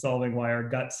back to solving why our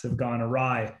guts have gone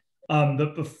awry.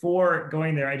 But before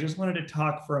going there, I just wanted to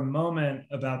talk for a moment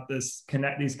about these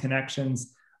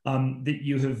connections that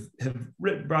you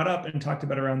have brought up and talked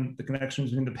about around the connections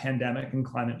between the pandemic and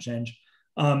climate change,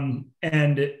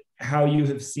 and how you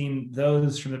have seen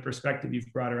those from the perspective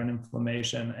you've brought around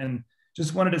inflammation. And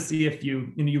just wanted to see if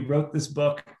you wrote this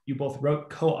book, you both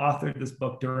co-authored this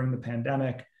book during the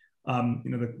pandemic. You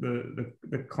know,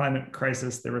 the climate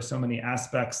crisis, there were so many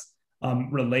aspects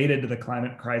related to the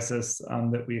climate crisis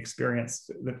that we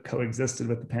experienced that coexisted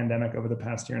with the pandemic over the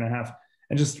past year and a half.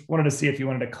 And just wanted to see if you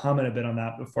wanted to comment a bit on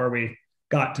that before we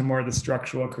got to more of the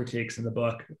structural critiques in the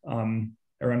book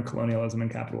around colonialism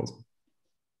and capitalism.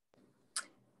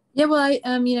 Yeah, well,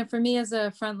 you know, for me as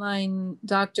a frontline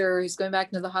doctor who's going back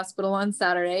into the hospital on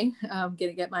Saturday, going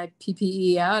to get my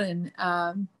PPE out and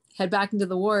head back into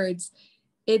the wards,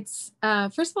 it's,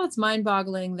 first of all, it's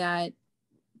mind-boggling that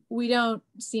we don't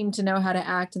seem to know how to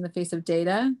act in the face of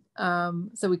data.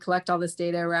 So we collect all this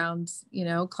data around, you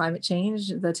know, climate change,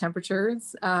 the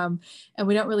temperatures, and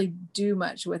we don't really do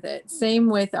much with it. Same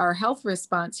with our health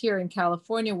response here in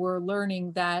California. We're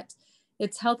learning that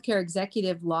it's healthcare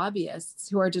executive lobbyists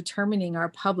who are determining our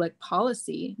public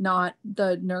policy, not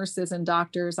the nurses and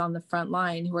doctors on the front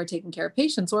line who are taking care of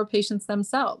patients, or patients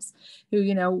themselves who,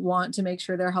 you know, want to make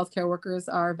sure their healthcare workers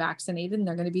are vaccinated and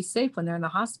they're going to be safe when they're in the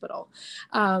hospital.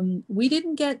 We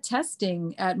didn't get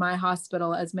testing at my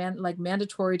hospital as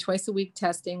mandatory twice a week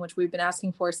testing, which we've been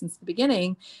asking for since the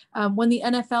beginning, when the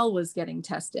NFL was getting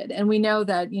tested. And we know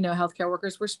that, you know, healthcare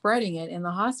workers were spreading it in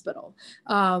the hospital.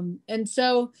 And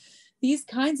so these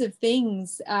kinds of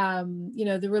things, you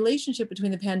know, the relationship between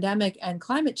the pandemic and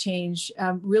climate change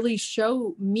really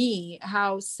show me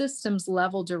how systems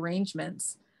level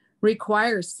derangements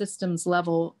require systems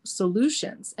level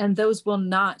solutions. And those will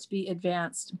not be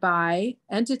advanced by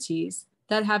entities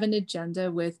that have an agenda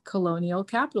with colonial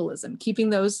capitalism,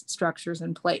 keeping those structures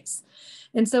in place.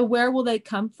 And so where will they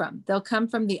come from? They'll come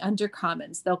from the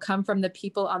undercommons. They'll come from the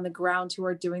people on the ground who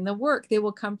are doing the work. They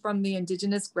will come from the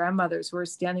indigenous grandmothers who are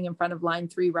standing in front of line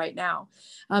 3 right now.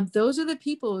 Those are the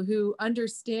people who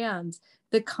understand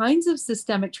the kinds of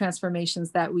systemic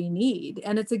transformations that we need.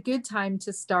 And it's a good time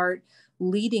to start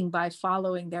leading by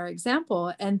following their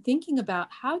example and thinking about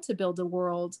how to build a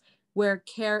world where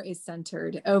care is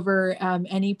centered over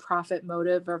any profit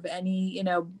motive of any,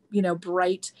 you know,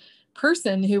 bright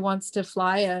person who wants to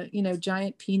fly a, you know,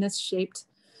 giant penis shaped,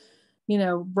 you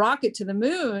know, rocket to the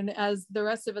moon, as the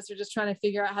rest of us are just trying to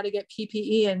figure out how to get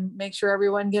PPE and make sure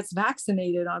everyone gets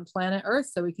vaccinated on planet Earth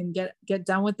so we can get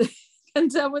done with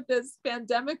and done with this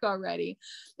pandemic already.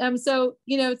 So,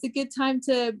 it's a good time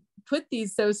to put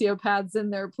these sociopaths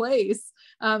in their place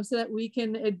so that we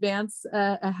can advance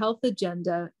a health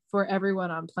agenda for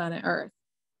everyone on planet Earth.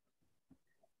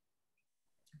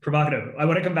 Provocative. I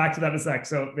want to come back to that in a sec.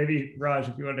 So maybe Raj,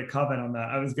 if you wanted to comment on that,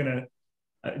 I was going to,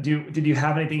 did you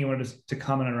have anything you wanted to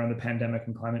comment on around the pandemic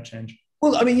and climate change?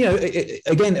 Well, I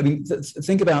mean,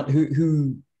 think about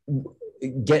who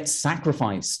gets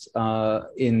sacrificed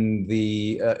in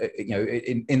the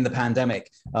in the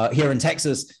pandemic. Here in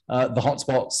Texas, the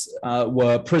hotspots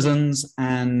were prisons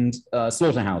and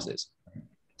slaughterhouses.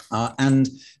 And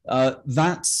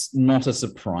that's not a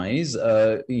surprise.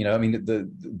 I mean,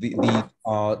 these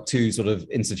are two sort of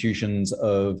institutions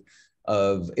of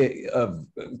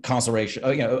incarceration,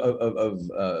 of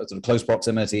sort of close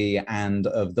proximity, and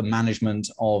of the management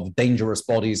of dangerous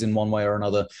bodies in one way or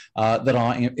another that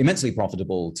are immensely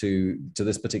profitable to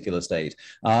this particular state.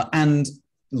 And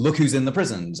look who's in the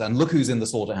prisons, and look who's in the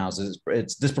slaughterhouses.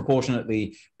 It's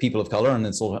disproportionately people of color, and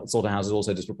in slaughterhouses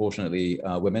also disproportionately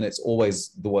women. It's always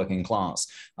the working class.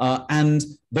 And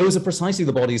those are precisely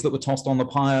the bodies that were tossed on the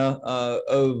pyre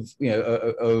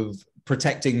of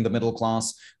protecting the middle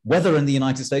class, whether in the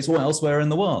United States or elsewhere in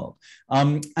the world.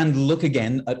 And look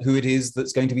again at who it is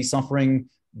that's going to be suffering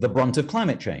the brunt of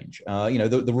climate change.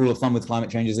 The rule of thumb with climate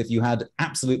change is if you had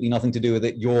absolutely nothing to do with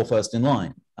it, you're first in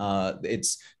line.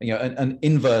 It's an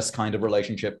inverse kind of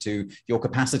relationship to your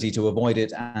capacity to avoid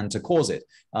it and to cause it.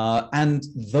 And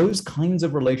those kinds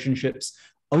of relationships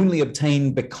only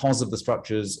obtained because of the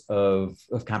structures of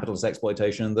capitalist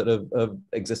exploitation that have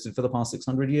existed for the past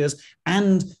 600 years,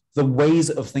 and the ways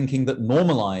of thinking that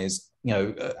normalize,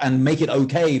 and make it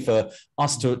okay for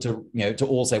us to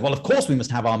all say, well, of course we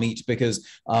must have our meat because,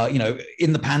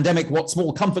 in the pandemic, what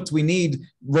small comforts we need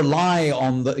rely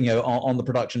on on the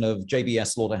production of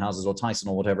JBS slaughterhouses or Tyson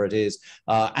or whatever it is,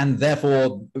 and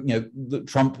therefore,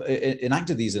 Trump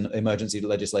enacted these emergency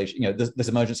legislation, this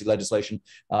emergency legislation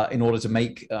in order to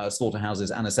make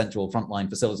slaughterhouses an essential frontline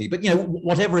facility. But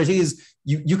whatever it is,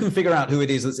 you can figure out who it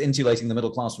is that's insulating the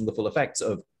middle class from the full effects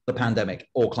of the pandemic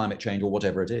or climate change or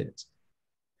whatever it is.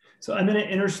 So I'm going to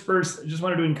intersperse, just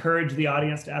wanted to encourage the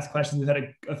audience to ask questions. We've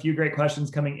had a few great questions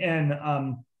coming in.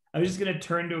 I was just going to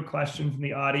turn to a question from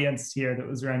the audience here that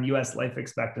was around US life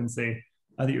expectancy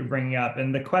that you were bringing up.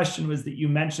 And the question was that you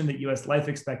mentioned that US life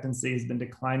expectancy has been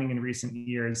declining in recent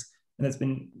years, and that's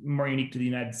been more unique to the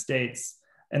United States.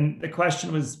 And the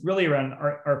question was really around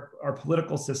our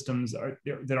political systems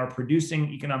that are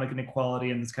producing economic inequality,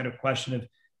 and this kind of question of,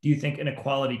 do you think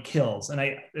inequality kills? And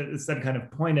it's that kind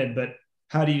of pointed, but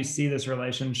how do you see this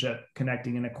relationship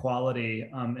connecting inequality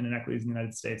and inequities in the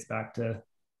United States back to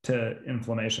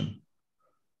inflammation?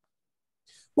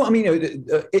 Well, I mean,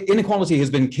 inequality has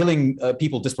been killing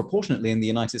people disproportionately in the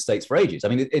United States for ages. I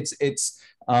mean, it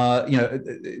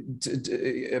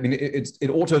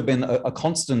ought to have been a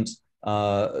constant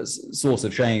source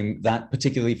of shame that,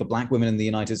 particularly for Black women in the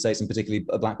United States, and particularly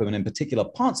Black women in particular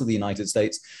parts of the United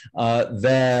States,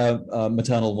 their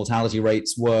maternal mortality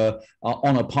rates were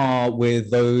on a par with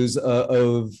those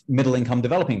of middle-income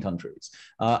developing countries.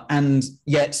 And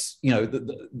yet,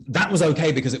 that was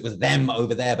okay because it was them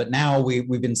over there. But now we've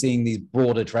been seeing these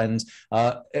broader trends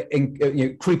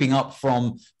creeping up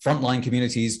from frontline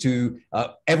communities to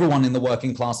everyone in the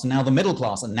working class, and now the middle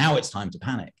class, and now it's time to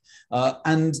panic.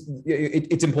 And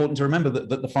it's important to remember that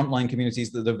the frontline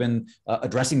communities that have been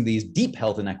addressing these deep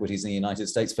health inequities in the United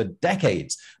States for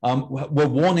decades were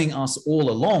warning us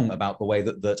all along about the way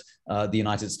that the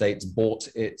United States bought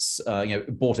its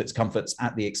comforts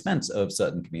at the expense of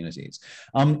certain communities.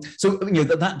 So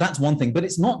that's one thing, but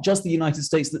it's not just the United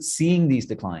States that's seeing these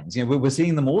declines. We're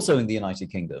seeing them also in the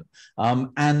United Kingdom,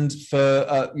 and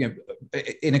for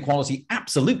inequality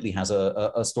absolutely has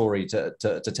a story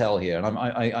to tell here. And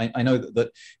I know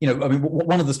that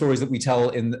one of the stories that we tell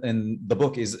in the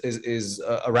book is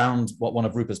around one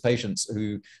of Rupa's patients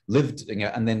who lived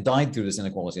and then died through this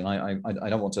inequality. And I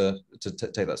don't want to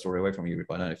take that story away from you,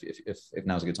 Rupa. I don't know if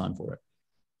now's a good time for it.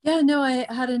 Yeah, no, I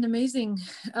had an amazing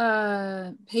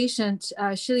patient,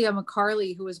 Shelia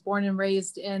McCarley, who was born and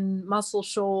raised in Muscle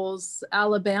Shoals,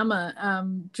 Alabama,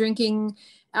 drinking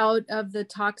out of the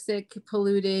toxic,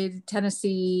 polluted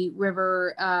Tennessee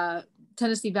River,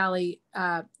 Tennessee Valley,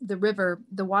 the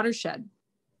watershed.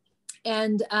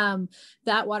 And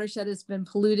that watershed has been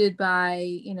polluted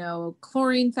by,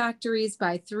 chlorine factories,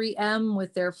 by 3M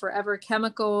with their forever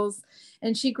chemicals.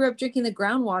 And she grew up drinking the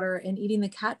groundwater and eating the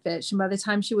catfish. And by the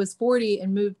time she was 40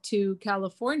 and moved to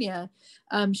California,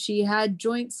 She had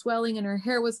joint swelling and her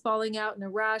hair was falling out in a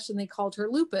rash, and they called her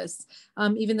lupus,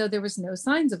 even though there was no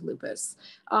signs of lupus.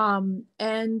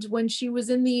 And when she was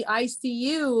in the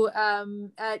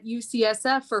ICU at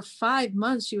UCSF for 5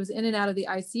 months, she was in and out of the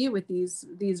ICU with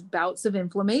these bouts of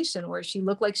inflammation where she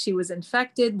looked like she was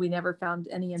infected. We never found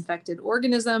any infected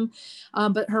organism,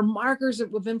 but her markers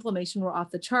of inflammation were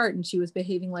off the chart, and she was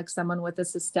behaving like someone with a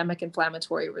systemic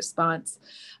inflammatory response.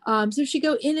 So she'd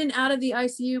go in and out of the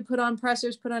ICU, put on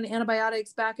pressors, put on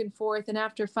antibiotics, back and forth. And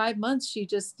after 5 months, she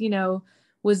just,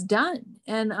 was done.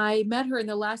 And I met her in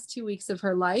the last 2 weeks of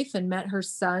her life and met her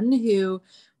son, who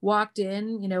walked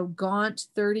in, gaunt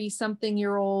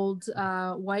 30-something-year-old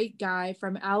white guy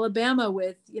from Alabama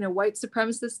with, white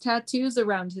supremacist tattoos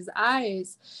around his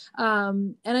eyes.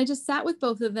 And I just sat with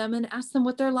both of them and asked them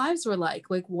what their lives were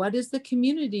like. Like, what is the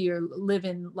community you're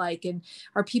living like? And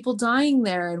are people dying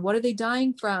there? And what are they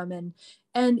dying from?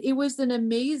 And it was an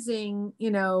amazing,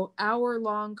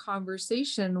 hour-long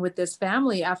conversation with this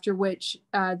family, after which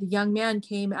the young man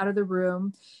came out of the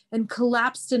room and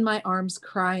collapsed in my arms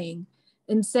crying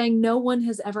and saying, no one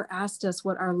has ever asked us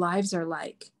what our lives are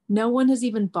like. No one has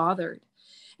even bothered.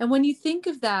 And when you think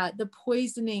of that, the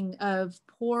poisoning of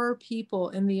poor people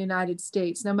in the United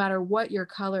States, no matter what your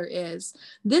color is,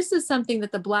 this is something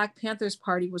that the Black Panthers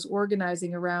Party was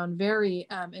organizing around very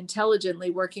intelligently,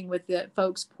 working with the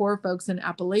poor folks in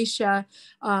Appalachia,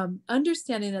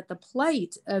 understanding that the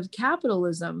plight of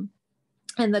capitalism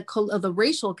and the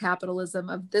racial capitalism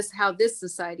of how this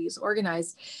society is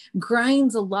organized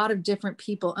grinds a lot of different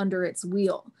people under its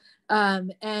wheel.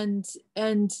 And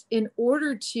in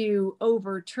order to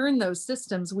overturn those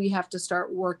systems, we have to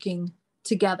start working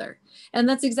together. And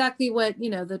that's exactly what,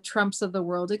 the Trumps of the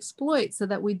world exploit, so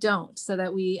that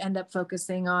we end up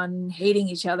focusing on hating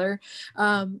each other.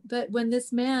 But when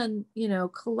this man,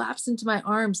 collapsed into my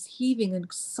arms, heaving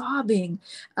and sobbing,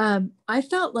 I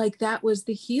felt like that was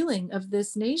the healing of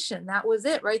this nation. That was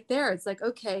it right there. It's like,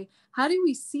 okay, how do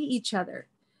we see each other?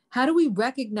 How do we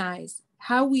recognize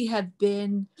how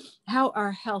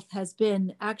our health has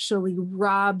been actually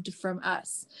robbed from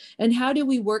us? And how do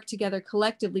we work together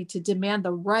collectively to demand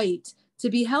the right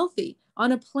to be healthy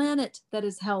on a planet that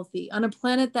is healthy, on a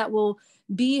planet that will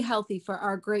be healthy for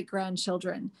our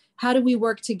great-grandchildren? How do we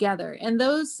work together? And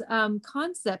those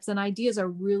concepts and ideas are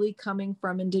really coming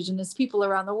from Indigenous people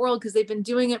around the world, because they've been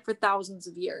doing it for thousands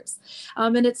of years.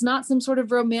 And it's not some sort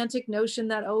of romantic notion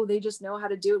that, they just know how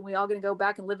to do it and we all going to go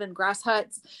back and live in grass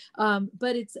huts.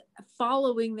 But it's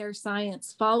following their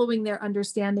science, following their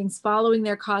understandings, following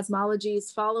their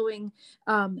cosmologies, following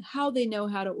how they know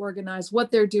how to organize, what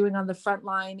they're doing on the front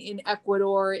line in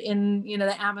Ecuador, in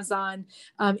the Amazon,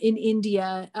 in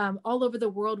India, all over the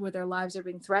world where their lives are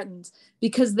being threatened,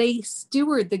 because they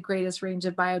steward the greatest range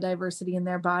of biodiversity in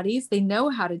their bodies. They know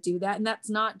how to do that. And that's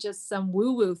not just some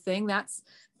woo-woo thing. That's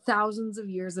thousands of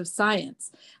years of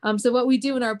science. So what we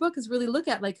do in our book is really look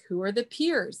at, who are the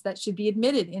peers that should be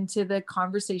admitted into the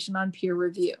conversation on peer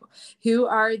review? Who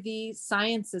are the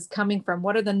sciences coming from?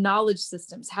 What are the knowledge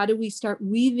systems? How do we start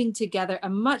weaving together a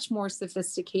much more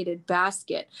sophisticated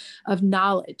basket of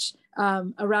knowledge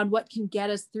around what can get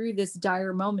us through this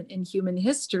dire moment in human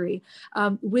history,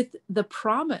 with the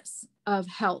promise of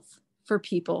health for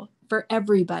people, for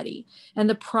everybody, and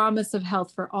the promise of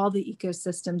health for all the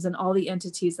ecosystems and all the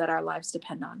entities that our lives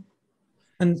depend on.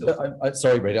 And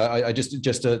sorry, Brady, I just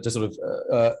to sort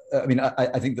of,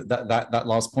 I think that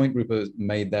last point Rupa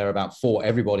made there about for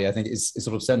everybody, I think is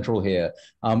sort of central here.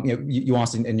 You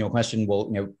asked in your question, well,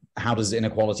 how does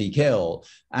inequality kill?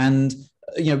 And,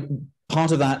 part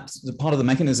of the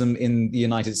mechanism in the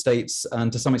United States,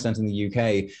 and to some extent in the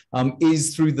UK,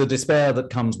 is through the despair that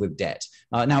comes with debt.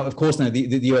 Now, of course,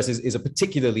 the US is a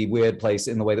particularly weird place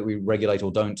in the way that we regulate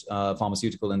or don't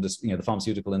pharmaceutical industry, the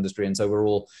pharmaceutical industry, and so we're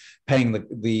all paying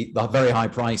the very high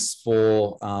price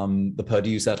for the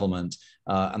Purdue settlement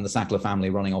and the Sackler family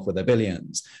running off with their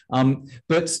billions.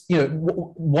 But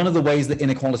one of the ways that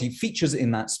inequality features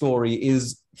in that story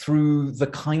is through the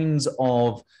kinds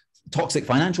of toxic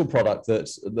financial product that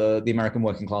the American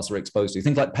working class are exposed to.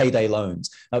 Things like payday loans.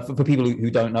 For people who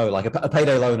don't know, like a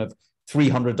payday loan of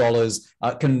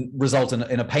 $300 can result in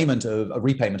a repayment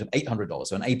of $800,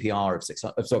 so an APR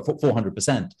of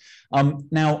 400%.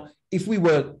 Now, if we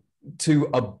were to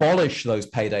abolish those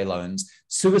payday loans,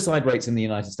 suicide rates in the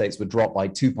United States would drop by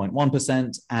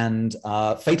 2.1%, and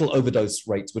fatal overdose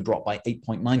rates would drop by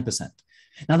 8.9%.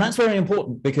 Now, that's very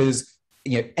important because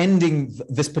ending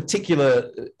this particular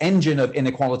engine of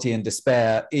inequality and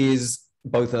despair is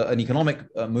both an economic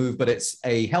move, but it's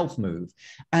a health move.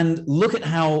 And look at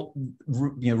how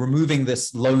removing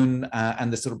this loan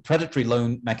and this sort of predatory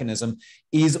loan mechanism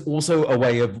is also a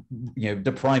way of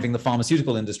depriving the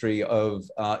pharmaceutical industry of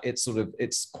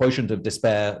its quotient of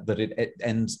despair that it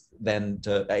aims then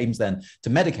to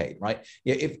medicate, right?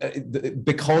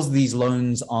 Because these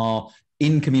loans are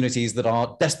in communities that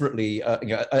are desperately,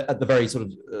 at the very sort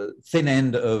of thin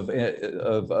end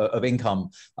of income,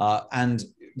 and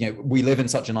we live in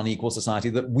such an unequal society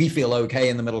that we feel okay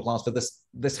in the middle class for this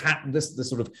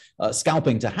sort of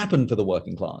scalping to happen for the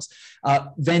working class.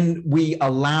 Then we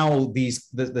allow these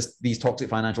toxic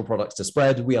financial products to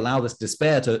spread. We allow this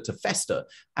despair to fester,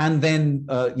 and then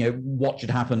what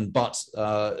should happen? But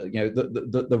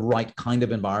the right kind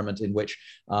of environment in which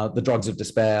the drugs of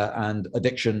despair and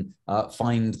addiction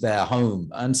find their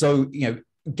home. And so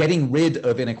getting rid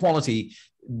of inequality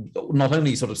not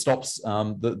only sort of stops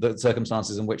the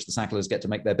circumstances in which the Sacklers get to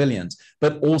make their billions,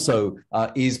 but also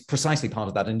is precisely part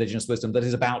of that indigenous wisdom that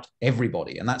is about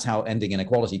everybody. And that's how ending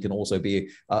inequality can also be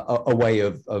a way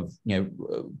of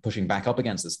pushing back up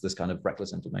against this kind of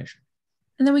reckless inflammation.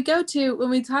 And then we go to, when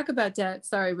we talk about debt,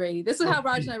 sorry, Brady, this is how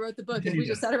Raj and I wrote the book, is we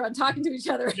just sat around talking to each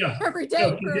other every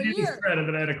day for a year. And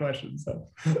then I had a question. So.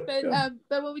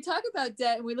 But when we talk about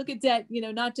debt, and we look at debt,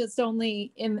 not just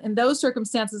only in those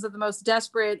circumstances of the most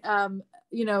desperate, trying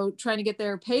to get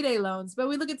their payday loans, but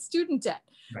we look at student debt,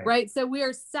 right? So we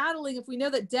are saddling, if we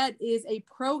know that debt is a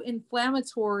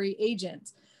pro-inflammatory agent,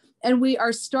 and we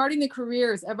are starting the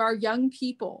careers of our young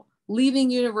people leaving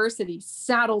university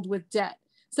saddled with debt.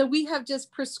 So we have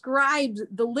just prescribed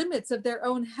the limits of their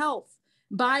own health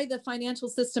by the financial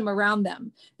system around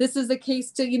them. This is a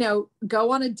case to,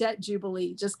 go on a debt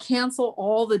jubilee, just cancel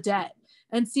all the debt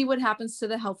and see what happens to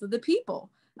the health of the people.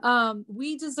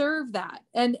 We deserve that.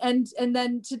 And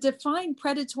then to define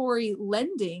predatory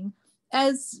lending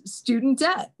as student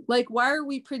debt, like, why are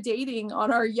we predating on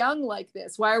our young like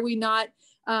this? Why are we not,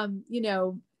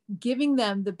 giving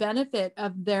them the benefit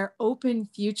of their open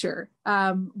future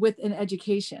with an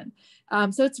education?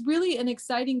 So it's really an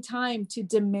exciting time to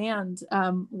demand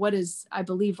what is, I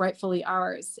believe, rightfully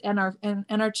ours and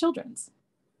our children's.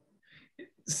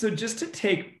 So just to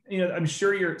take, I'm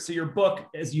sure your book,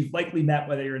 as you've likely met,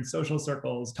 whether you're in social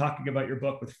circles, talking about your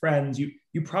book with friends,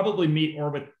 you probably meet, or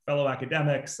with fellow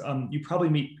academics, you probably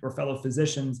meet, or fellow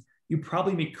physicians, you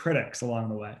probably meet critics along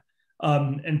the way.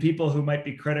 And people who might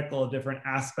be critical of different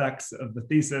aspects of the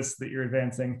thesis that you're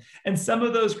advancing. And some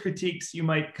of those critiques you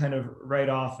might kind of write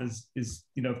off as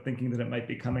thinking that it might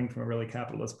be coming from a really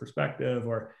capitalist perspective,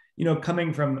 or,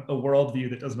 coming from a worldview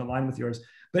that doesn't align with yours.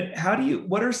 But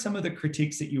what are some of the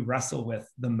critiques that you wrestle with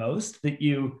the most, that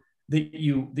you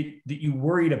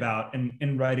worried about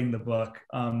in writing the book,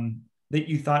 that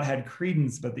you thought had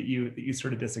credence, but that you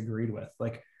sort of disagreed with?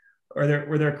 Like,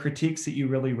 were there critiques that you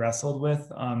really wrestled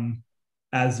with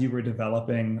as you were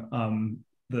developing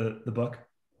the book?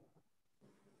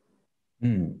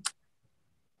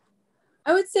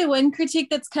 I would say one critique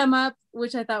that's come up,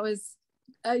 which I thought was,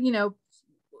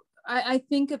 I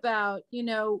think about,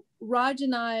 Raj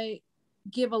and I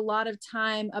give a lot of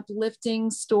time uplifting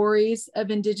stories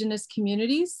of Indigenous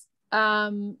communities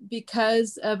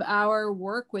because of our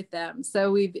work with them.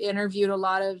 So we've interviewed a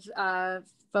lot of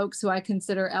folks who I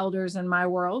consider elders in my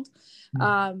world,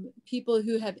 people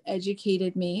who have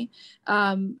educated me,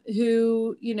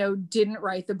 who, didn't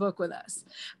write the book with us.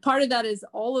 Part of that is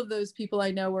all of those people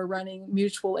I know were running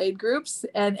mutual aid groups,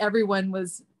 and everyone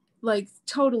was like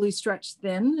totally stretched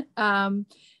thin. And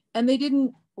they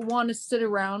didn't want to sit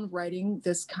around writing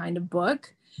this kind of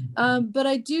book. But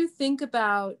I do think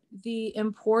about the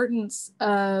importance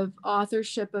of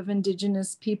authorship of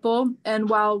Indigenous people. And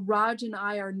while Raj and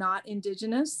I are not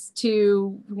Indigenous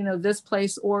to, this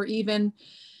place, or even,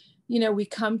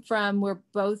 we're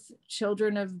both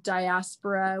children of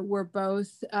diaspora. We're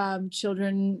both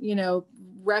children,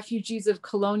 refugees of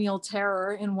colonial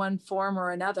terror in one form or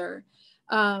another.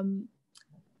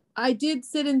 I did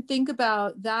sit and think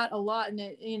about that a lot. And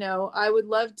I would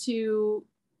love to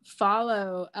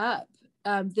follow up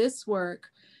this work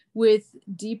with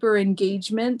deeper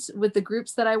engagement with the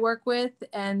groups that I work with,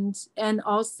 and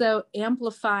also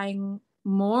amplifying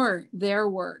more their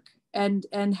work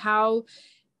and how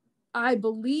I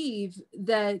believe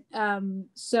that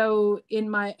so in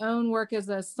my own work as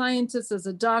a scientist, as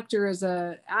a doctor, as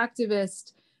an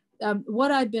activist, what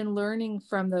I've been learning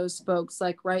from those folks,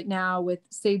 like right now with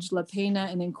Sage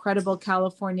LaPena, an incredible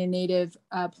California native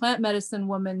plant medicine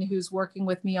woman who's working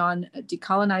with me on a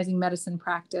decolonizing medicine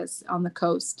practice on the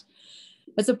coast.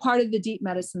 As a part of the deep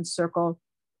medicine circle,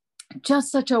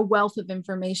 just such a wealth of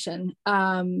information.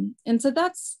 And so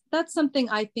that's something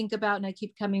I think about, and I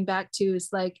keep coming back to, is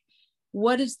like,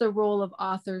 what is the role of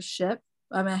authorship?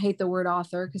 I mean, I hate the word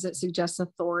author because it suggests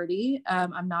authority.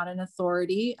 I'm not an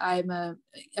authority. I'm a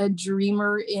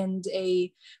dreamer and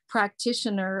a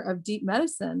practitioner of deep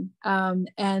medicine.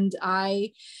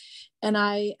 I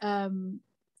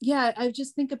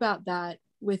just think about that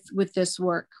with this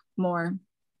work more.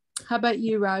 How about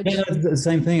you, Raj? Yeah, no, the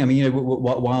same thing. I mean,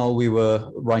 while we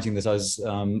were writing this, I was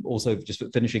also just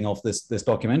finishing off this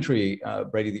documentary,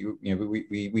 Brady, that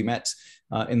we met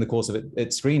in the course of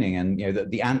its screening, and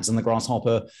the Ants and the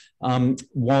Grasshopper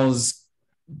was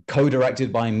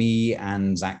co-directed by me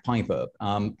and Zach Piper,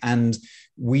 and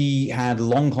we had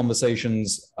long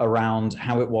conversations around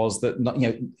how it was that,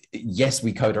 yes,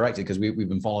 we co-directed because we've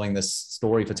been following this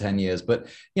story for 10 years, but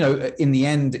in the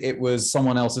end it was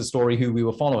someone else's story who we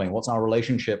were following. What's our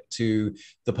relationship to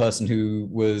the person who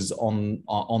was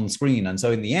on screen? And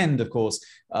so in the end, of course,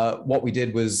 what we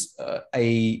did was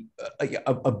a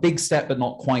big step, but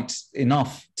not quite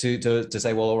enough to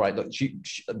say, well, all right, look,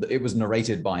 it was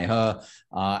narrated by her,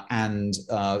 and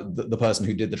the person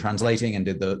who did the translating and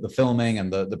did the filming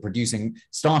and the producing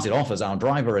started off as our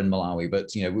driver in Malawi, but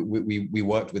we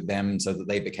worked with them so that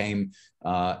they became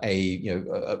a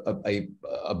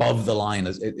above the line,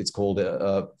 as it's called,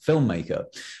 a filmmaker.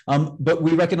 But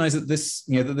we recognize that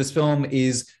this film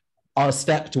is a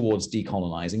step towards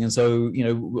decolonizing, and so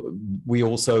we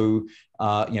also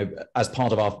as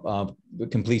part of our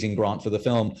completing grant for the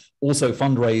film, also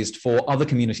fundraised for other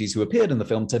communities who appeared in the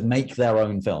film to make their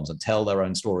own films and tell their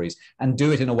own stories, and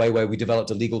do it in a way where we developed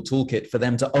a legal toolkit for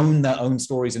them to own their own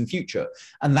stories in future.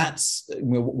 And that's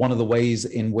one of the ways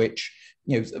in which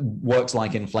works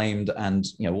like Inflamed and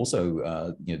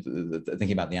also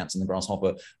thinking about the Ants and the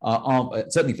Grasshopper are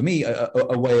certainly for me a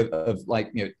way of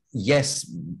like, yes,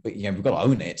 but we've got to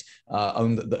own it,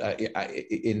 own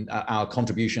in our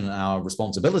contribution and our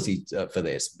responsibility for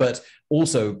this, but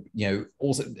also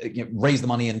raise the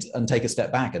money and take a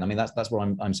step back. And I mean that's what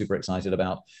I'm super excited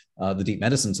about, the Deep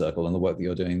Medicine Circle and the work that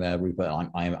you're doing there, Rupa.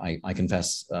 I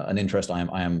confess an interest. I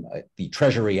am the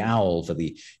treasury owl for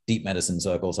the Deep Medicine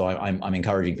Circle, so I'm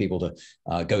encouraging people to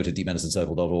go to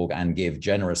deepmedicincircle.org and give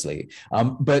generously.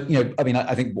 But I mean,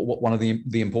 I think one of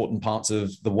the important parts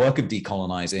of the work of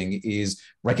decolonizing is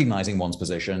recognizing one's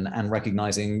position and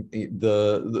recognizing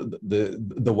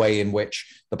the way in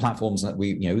which the platforms that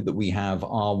we have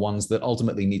are ones that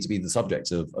ultimately need to be the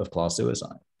subjects of class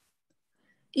suicide.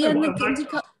 Yeah,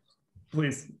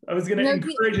 please. I was going to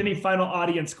encourage any final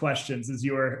audience questions as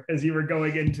you were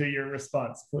going into your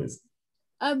response, please.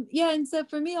 Yeah, and so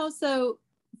for me also,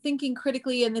 thinking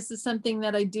critically, and this is something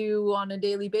that I do on a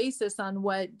daily basis, on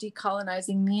what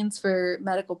decolonizing means for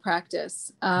medical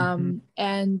practice, and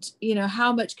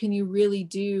how much can you really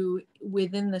do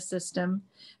within the system,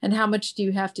 and how much do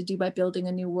you have to do by building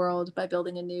a new world, by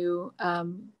building a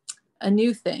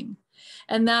new thing.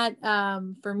 And that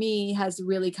for me has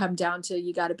really come down to,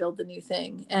 you got to build the new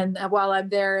thing. And while I'm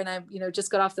there, and I've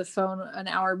just got off the phone an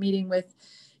hour meeting with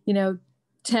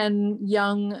 10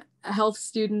 young health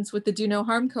students with the Do No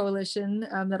Harm Coalition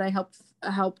that I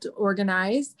helped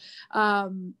organize,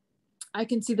 I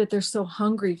can see that they're so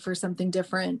hungry for something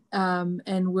different,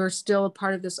 and we're still a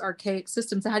part of this archaic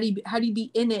system. So how do you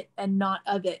be in it and not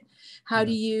of it? How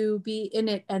do you be in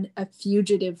it and a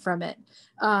fugitive from it?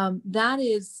 That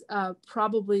is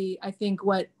probably, I think,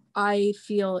 what I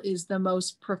feel is the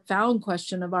most profound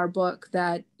question of our book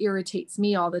that irritates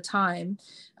me all the time,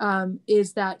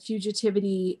 is that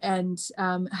fugitivity, and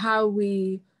how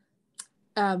we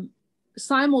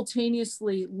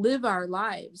simultaneously live our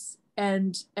lives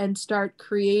and start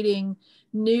creating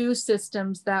new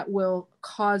systems that will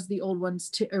cause the old ones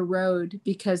to erode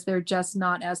because they're just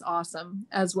not as awesome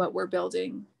as what we're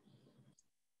building.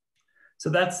 So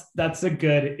that's a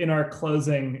good, in our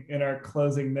closing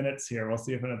minutes here, we'll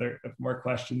see if more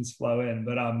questions flow in,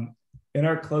 but in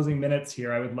our closing minutes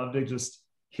here, I would love to just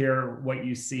hear what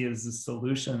you see as the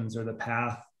solutions or the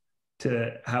path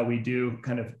to how we do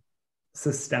kind of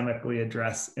systemically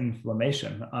address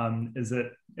inflammation. Is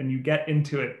it, and you get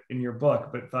into it in your book,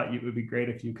 but thought it would be great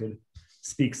if you could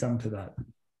speak some to that.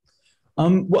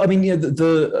 Well, I mean,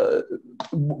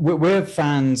 we're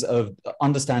fans of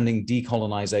understanding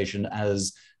decolonization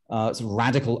as sort of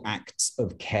radical acts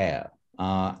of care,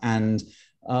 and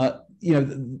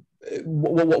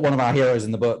one of our heroes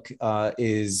in the book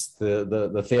is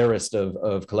the theorist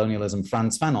of colonialism,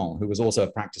 Frantz Fanon, who was also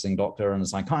a practicing doctor and a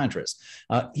psychiatrist.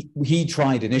 He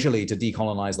tried initially to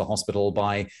decolonize the hospital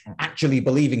by actually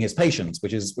believing his patients,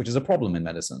 which is a problem in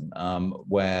medicine,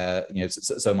 where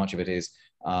so much of it is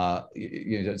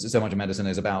so much of medicine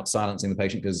is about silencing the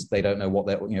patient because they don't know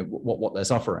what they're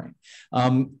suffering.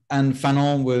 And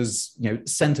Fanon was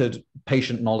centered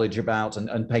patient knowledge about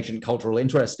and patient cultural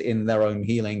interest in their own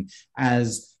healing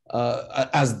as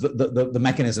the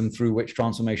mechanism through which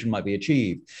transformation might be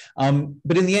achieved.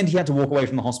 But in the end, he had to walk away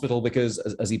from the hospital because,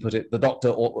 as he put it, the doctor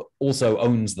also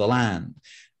owns the land.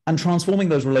 And transforming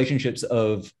those relationships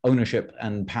of ownership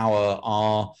and power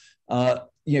are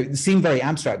seem very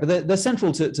abstract, but they're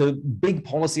central to big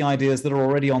policy ideas that are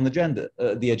already on the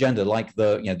agenda, like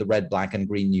the Red, Black, and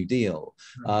Green New Deal,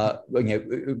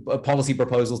 policy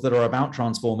proposals that are about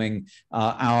transforming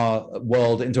our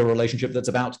world into a relationship that's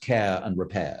about care and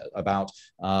repair, about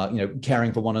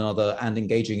caring for one another and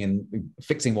engaging in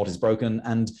fixing what is broken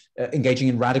and engaging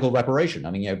in radical reparation.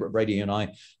 I mean, Brady and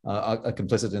I are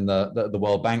complicit in the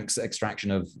World Bank's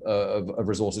extraction of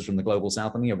resources from the global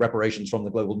South. I mean, reparations from the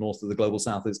global North to the global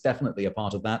South is definitely a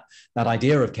part of that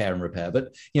idea of care and repair.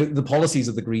 But the policies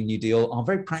of the Green New Deal are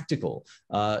very practical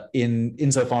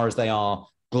insofar as they are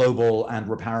global and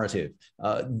reparative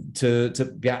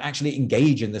to actually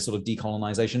engage in this sort of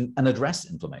decolonization and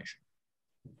address inflammation.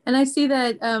 And I see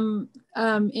that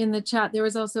in the chat, there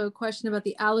was also a question about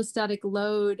the allostatic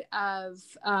load of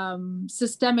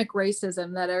systemic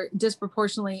racism that are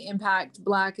disproportionately impact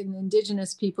Black and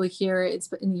Indigenous people here.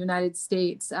 It's in the United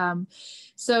States.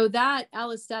 So that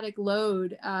allostatic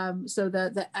load, so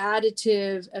the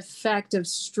additive effect of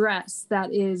stress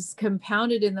that is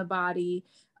compounded in the body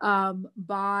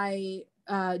by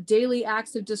daily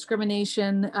acts of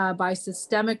discrimination, by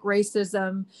systemic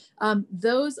racism.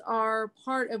 Those are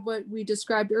part of what we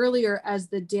described earlier as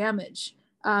the damage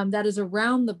that is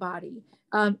around the body.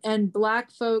 And Black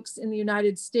folks in the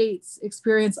United States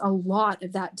experience a lot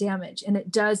of that damage, and it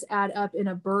does add up in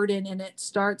a burden, and it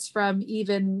starts from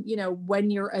even, when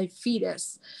you're a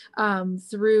fetus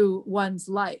through one's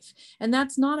life. And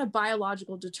that's not a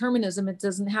biological determinism. It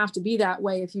doesn't have to be that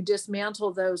way. If you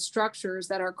dismantle those structures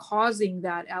that are causing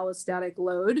that allostatic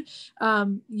load,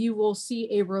 you will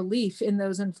see a relief in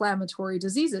those inflammatory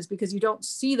diseases, because you don't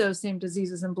see those same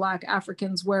diseases in Black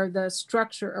Africans where the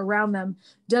structure around them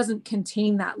doesn't contain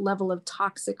that level of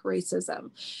toxic racism.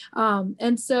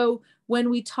 And so when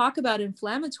we talk about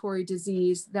inflammatory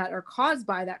disease that are caused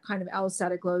by that kind of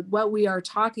allostatic load, what we are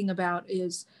talking about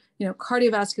is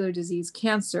cardiovascular disease,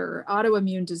 cancer,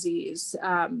 autoimmune disease,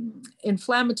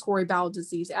 inflammatory bowel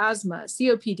disease, asthma,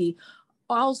 COPD,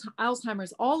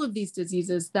 Alzheimer's, all of these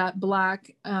diseases that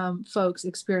Black folks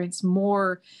experience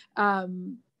more.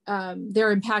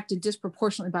 They're impacted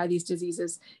disproportionately by these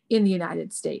diseases in the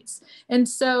United States. And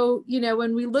so,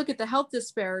 when we look at the health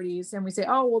disparities and we say,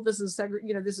 oh, well, this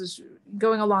is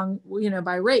going along,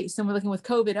 by race, and we're looking with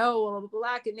COVID, oh, well,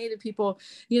 Black and Native people,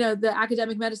 the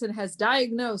academic medicine has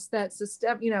diagnosed that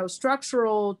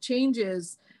structural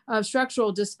changes,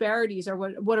 structural disparities are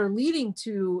what are leading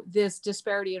to this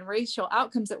disparity in racial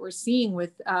outcomes that we're seeing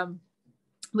with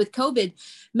COVID.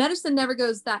 Medicine never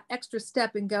goes that extra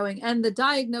step in going, and the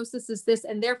diagnosis is this,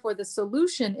 and therefore the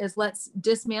solution is let's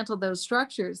dismantle those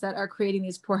structures that are creating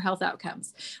these poor health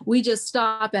outcomes. We just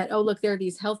stop at, oh, look, there are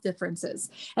these health differences.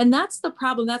 And that's the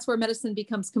problem. That's where medicine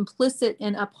becomes complicit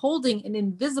in upholding and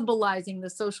invisibilizing the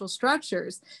social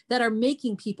structures that are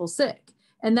making people sick.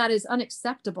 And that is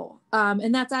unacceptable.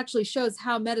 And that actually shows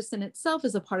how medicine itself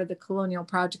is a part of the colonial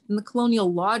project and the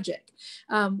colonial logic,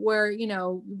 where,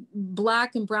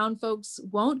 Black and brown folks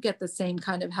won't get the same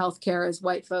kind of healthcare as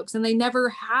white folks. And they never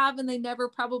have, and they never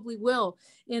probably will,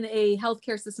 in a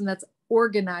healthcare system that's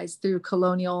organized through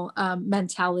colonial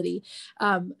mentality.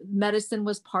 Medicine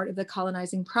was part of the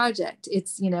colonizing project. It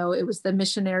was the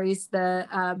missionaries,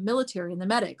 the military, and the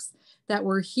medics that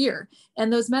were here.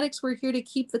 And those medics were here to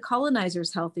keep the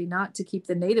colonizers healthy, not to keep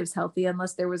the natives healthy,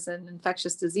 unless there was an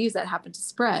infectious disease that happened to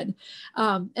spread.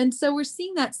 And so we're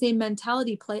seeing that same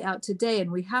mentality play out today.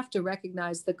 And we have to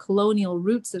recognize the colonial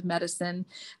roots of medicine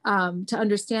to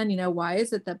understand, why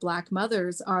is it that Black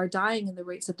mothers are dying in the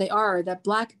rates that they are, that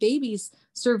Black babies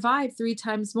survive 3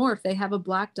 times more if they have a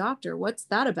Black doctor? What's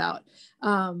that about?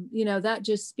 That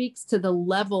just speaks to the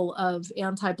level of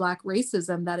anti-Black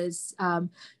racism that is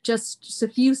just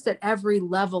suffused at every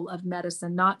level of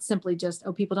medicine, not simply just,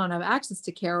 oh, people don't have access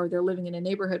to care, or they're living in a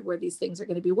neighborhood where these things are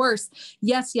going to be worse.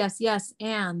 Yes, yes, yes.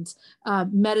 And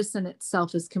medicine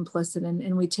itself is complicit,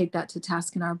 and we take that to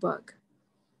task in our book.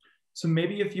 So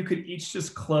maybe if you could each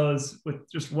just close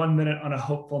with just 1 minute on a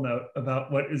hopeful note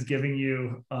about what is giving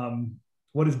you,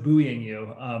 what is buoying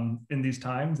you in these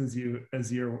times as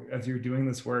you're doing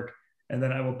this work, and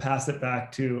then I will pass it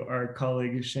back to our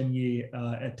colleague Shen-Yi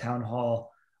at Town Hall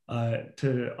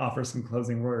to offer some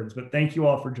closing words. But thank you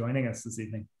all for joining us this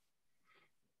evening.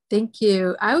 Thank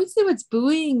you. I would say what's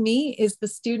buoying me is the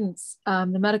students,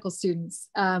 the medical students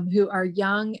who are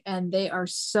young, and they are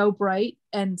so bright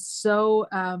and so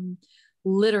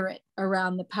literate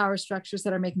around the power structures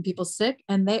that are making people sick,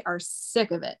 and they are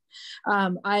sick of it.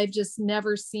 I've just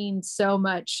never seen so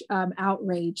much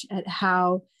outrage at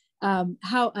how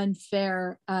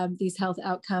unfair these health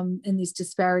outcome and these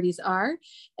disparities are,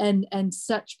 and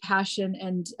such passion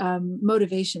and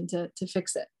motivation to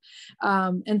fix it.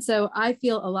 And so I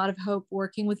feel a lot of hope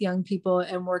working with young people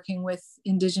and working with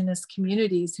Indigenous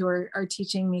communities who are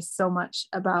teaching me so much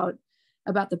about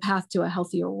the path to a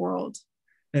healthier world.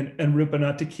 And Rupa,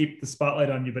 not to keep the spotlight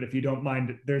on you, but if you don't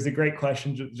mind, there's a great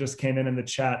question just came in the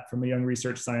chat from a young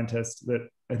research scientist that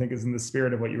I think is in the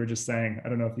spirit of what you were just saying. I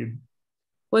don't know if you.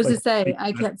 What does it say?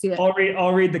 I can't see it.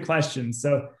 I'll read the question.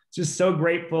 So just so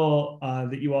grateful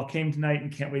that you all came tonight and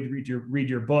can't wait to read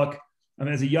your book.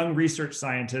 As a young research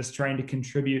scientist trying to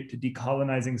contribute to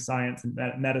decolonizing science and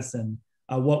medicine,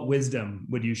 what wisdom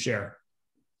would you share?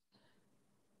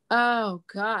 Oh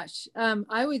gosh,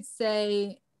 I would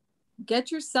say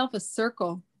get yourself a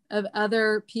circle of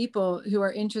other people who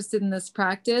are interested in this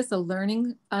practice, a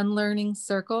learning, unlearning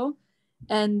circle,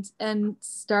 and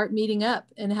start meeting up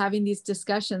and having these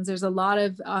discussions. There's a lot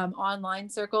of online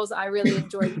circles. I really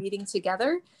enjoy meeting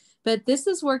together, but this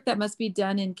is work that must be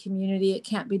done in community. It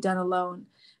can't be done alone.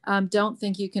 Don't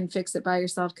think you can fix it by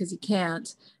yourself, because you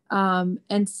can't.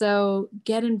 And so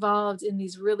get involved in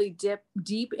these really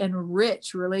deep and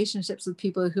rich relationships with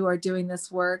people who are doing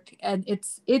this work. And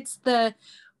it's the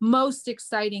most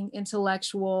exciting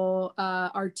intellectual,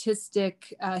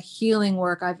 artistic, healing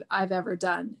work I've ever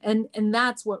done. And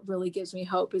that's what really gives me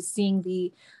hope, is seeing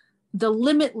the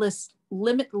limitless,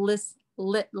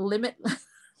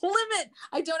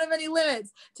 I don't have any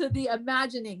limits to the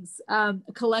imaginings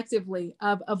collectively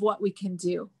of what we can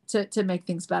do to make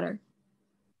things better.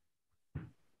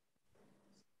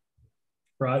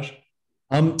 Raj?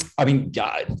 I mean,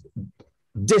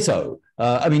 ditto.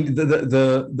 I mean,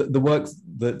 the work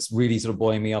that's really sort of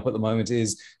buoying me up at the moment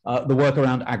is the work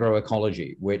around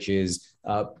agroecology, which is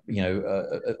a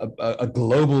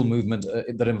global movement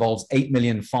that involves 8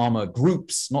 million farmer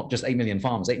groups, not just 8 million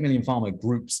farmers, 8 million farmer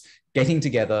groups getting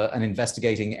together and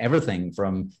investigating everything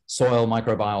from soil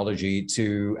microbiology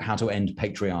to how to end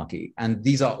patriarchy. And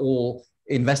these are all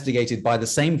investigated by the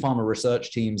same farmer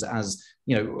research teams as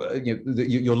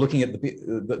you're looking at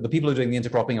the people who are doing the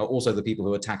intercropping are also the people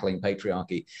who are tackling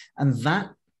patriarchy. And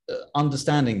that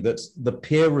understanding that the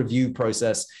peer review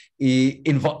process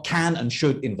can and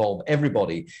should involve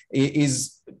everybody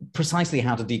is precisely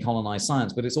how to decolonize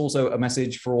science, but it's also a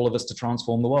message for all of us to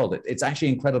transform the world. It's actually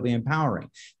incredibly empowering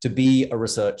to be a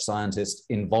research scientist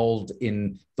involved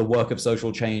in the work of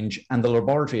social change and the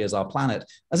laboratory as our planet,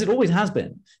 as it always has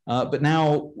been. But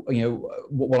now,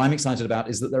 what I'm excited about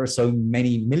is that there are so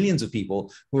many millions of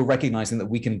people who are recognizing that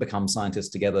we can become scientists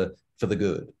together for the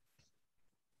good.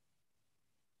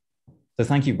 So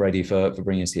thank you, Brady, for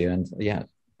bringing us here. And yeah,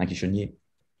 thank you, Shunyi.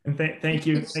 And thank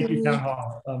you, Town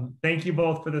Hall. Thank you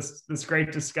both for this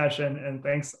great discussion. And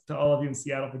thanks to all of you in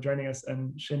Seattle for joining us.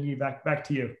 And Shunyi, back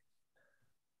to you.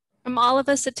 From all of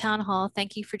us at Town Hall,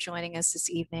 thank you for joining us this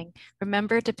evening.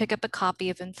 Remember to pick up a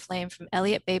copy of Inflamed from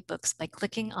Elliott Bay Books by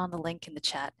clicking on the link in the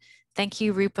chat. Thank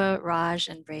you, Rupa, Raj,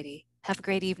 and Brady. Have a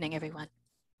great evening, everyone.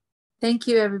 Thank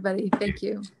you, everybody. Thank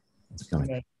you. Thanks for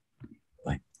coming.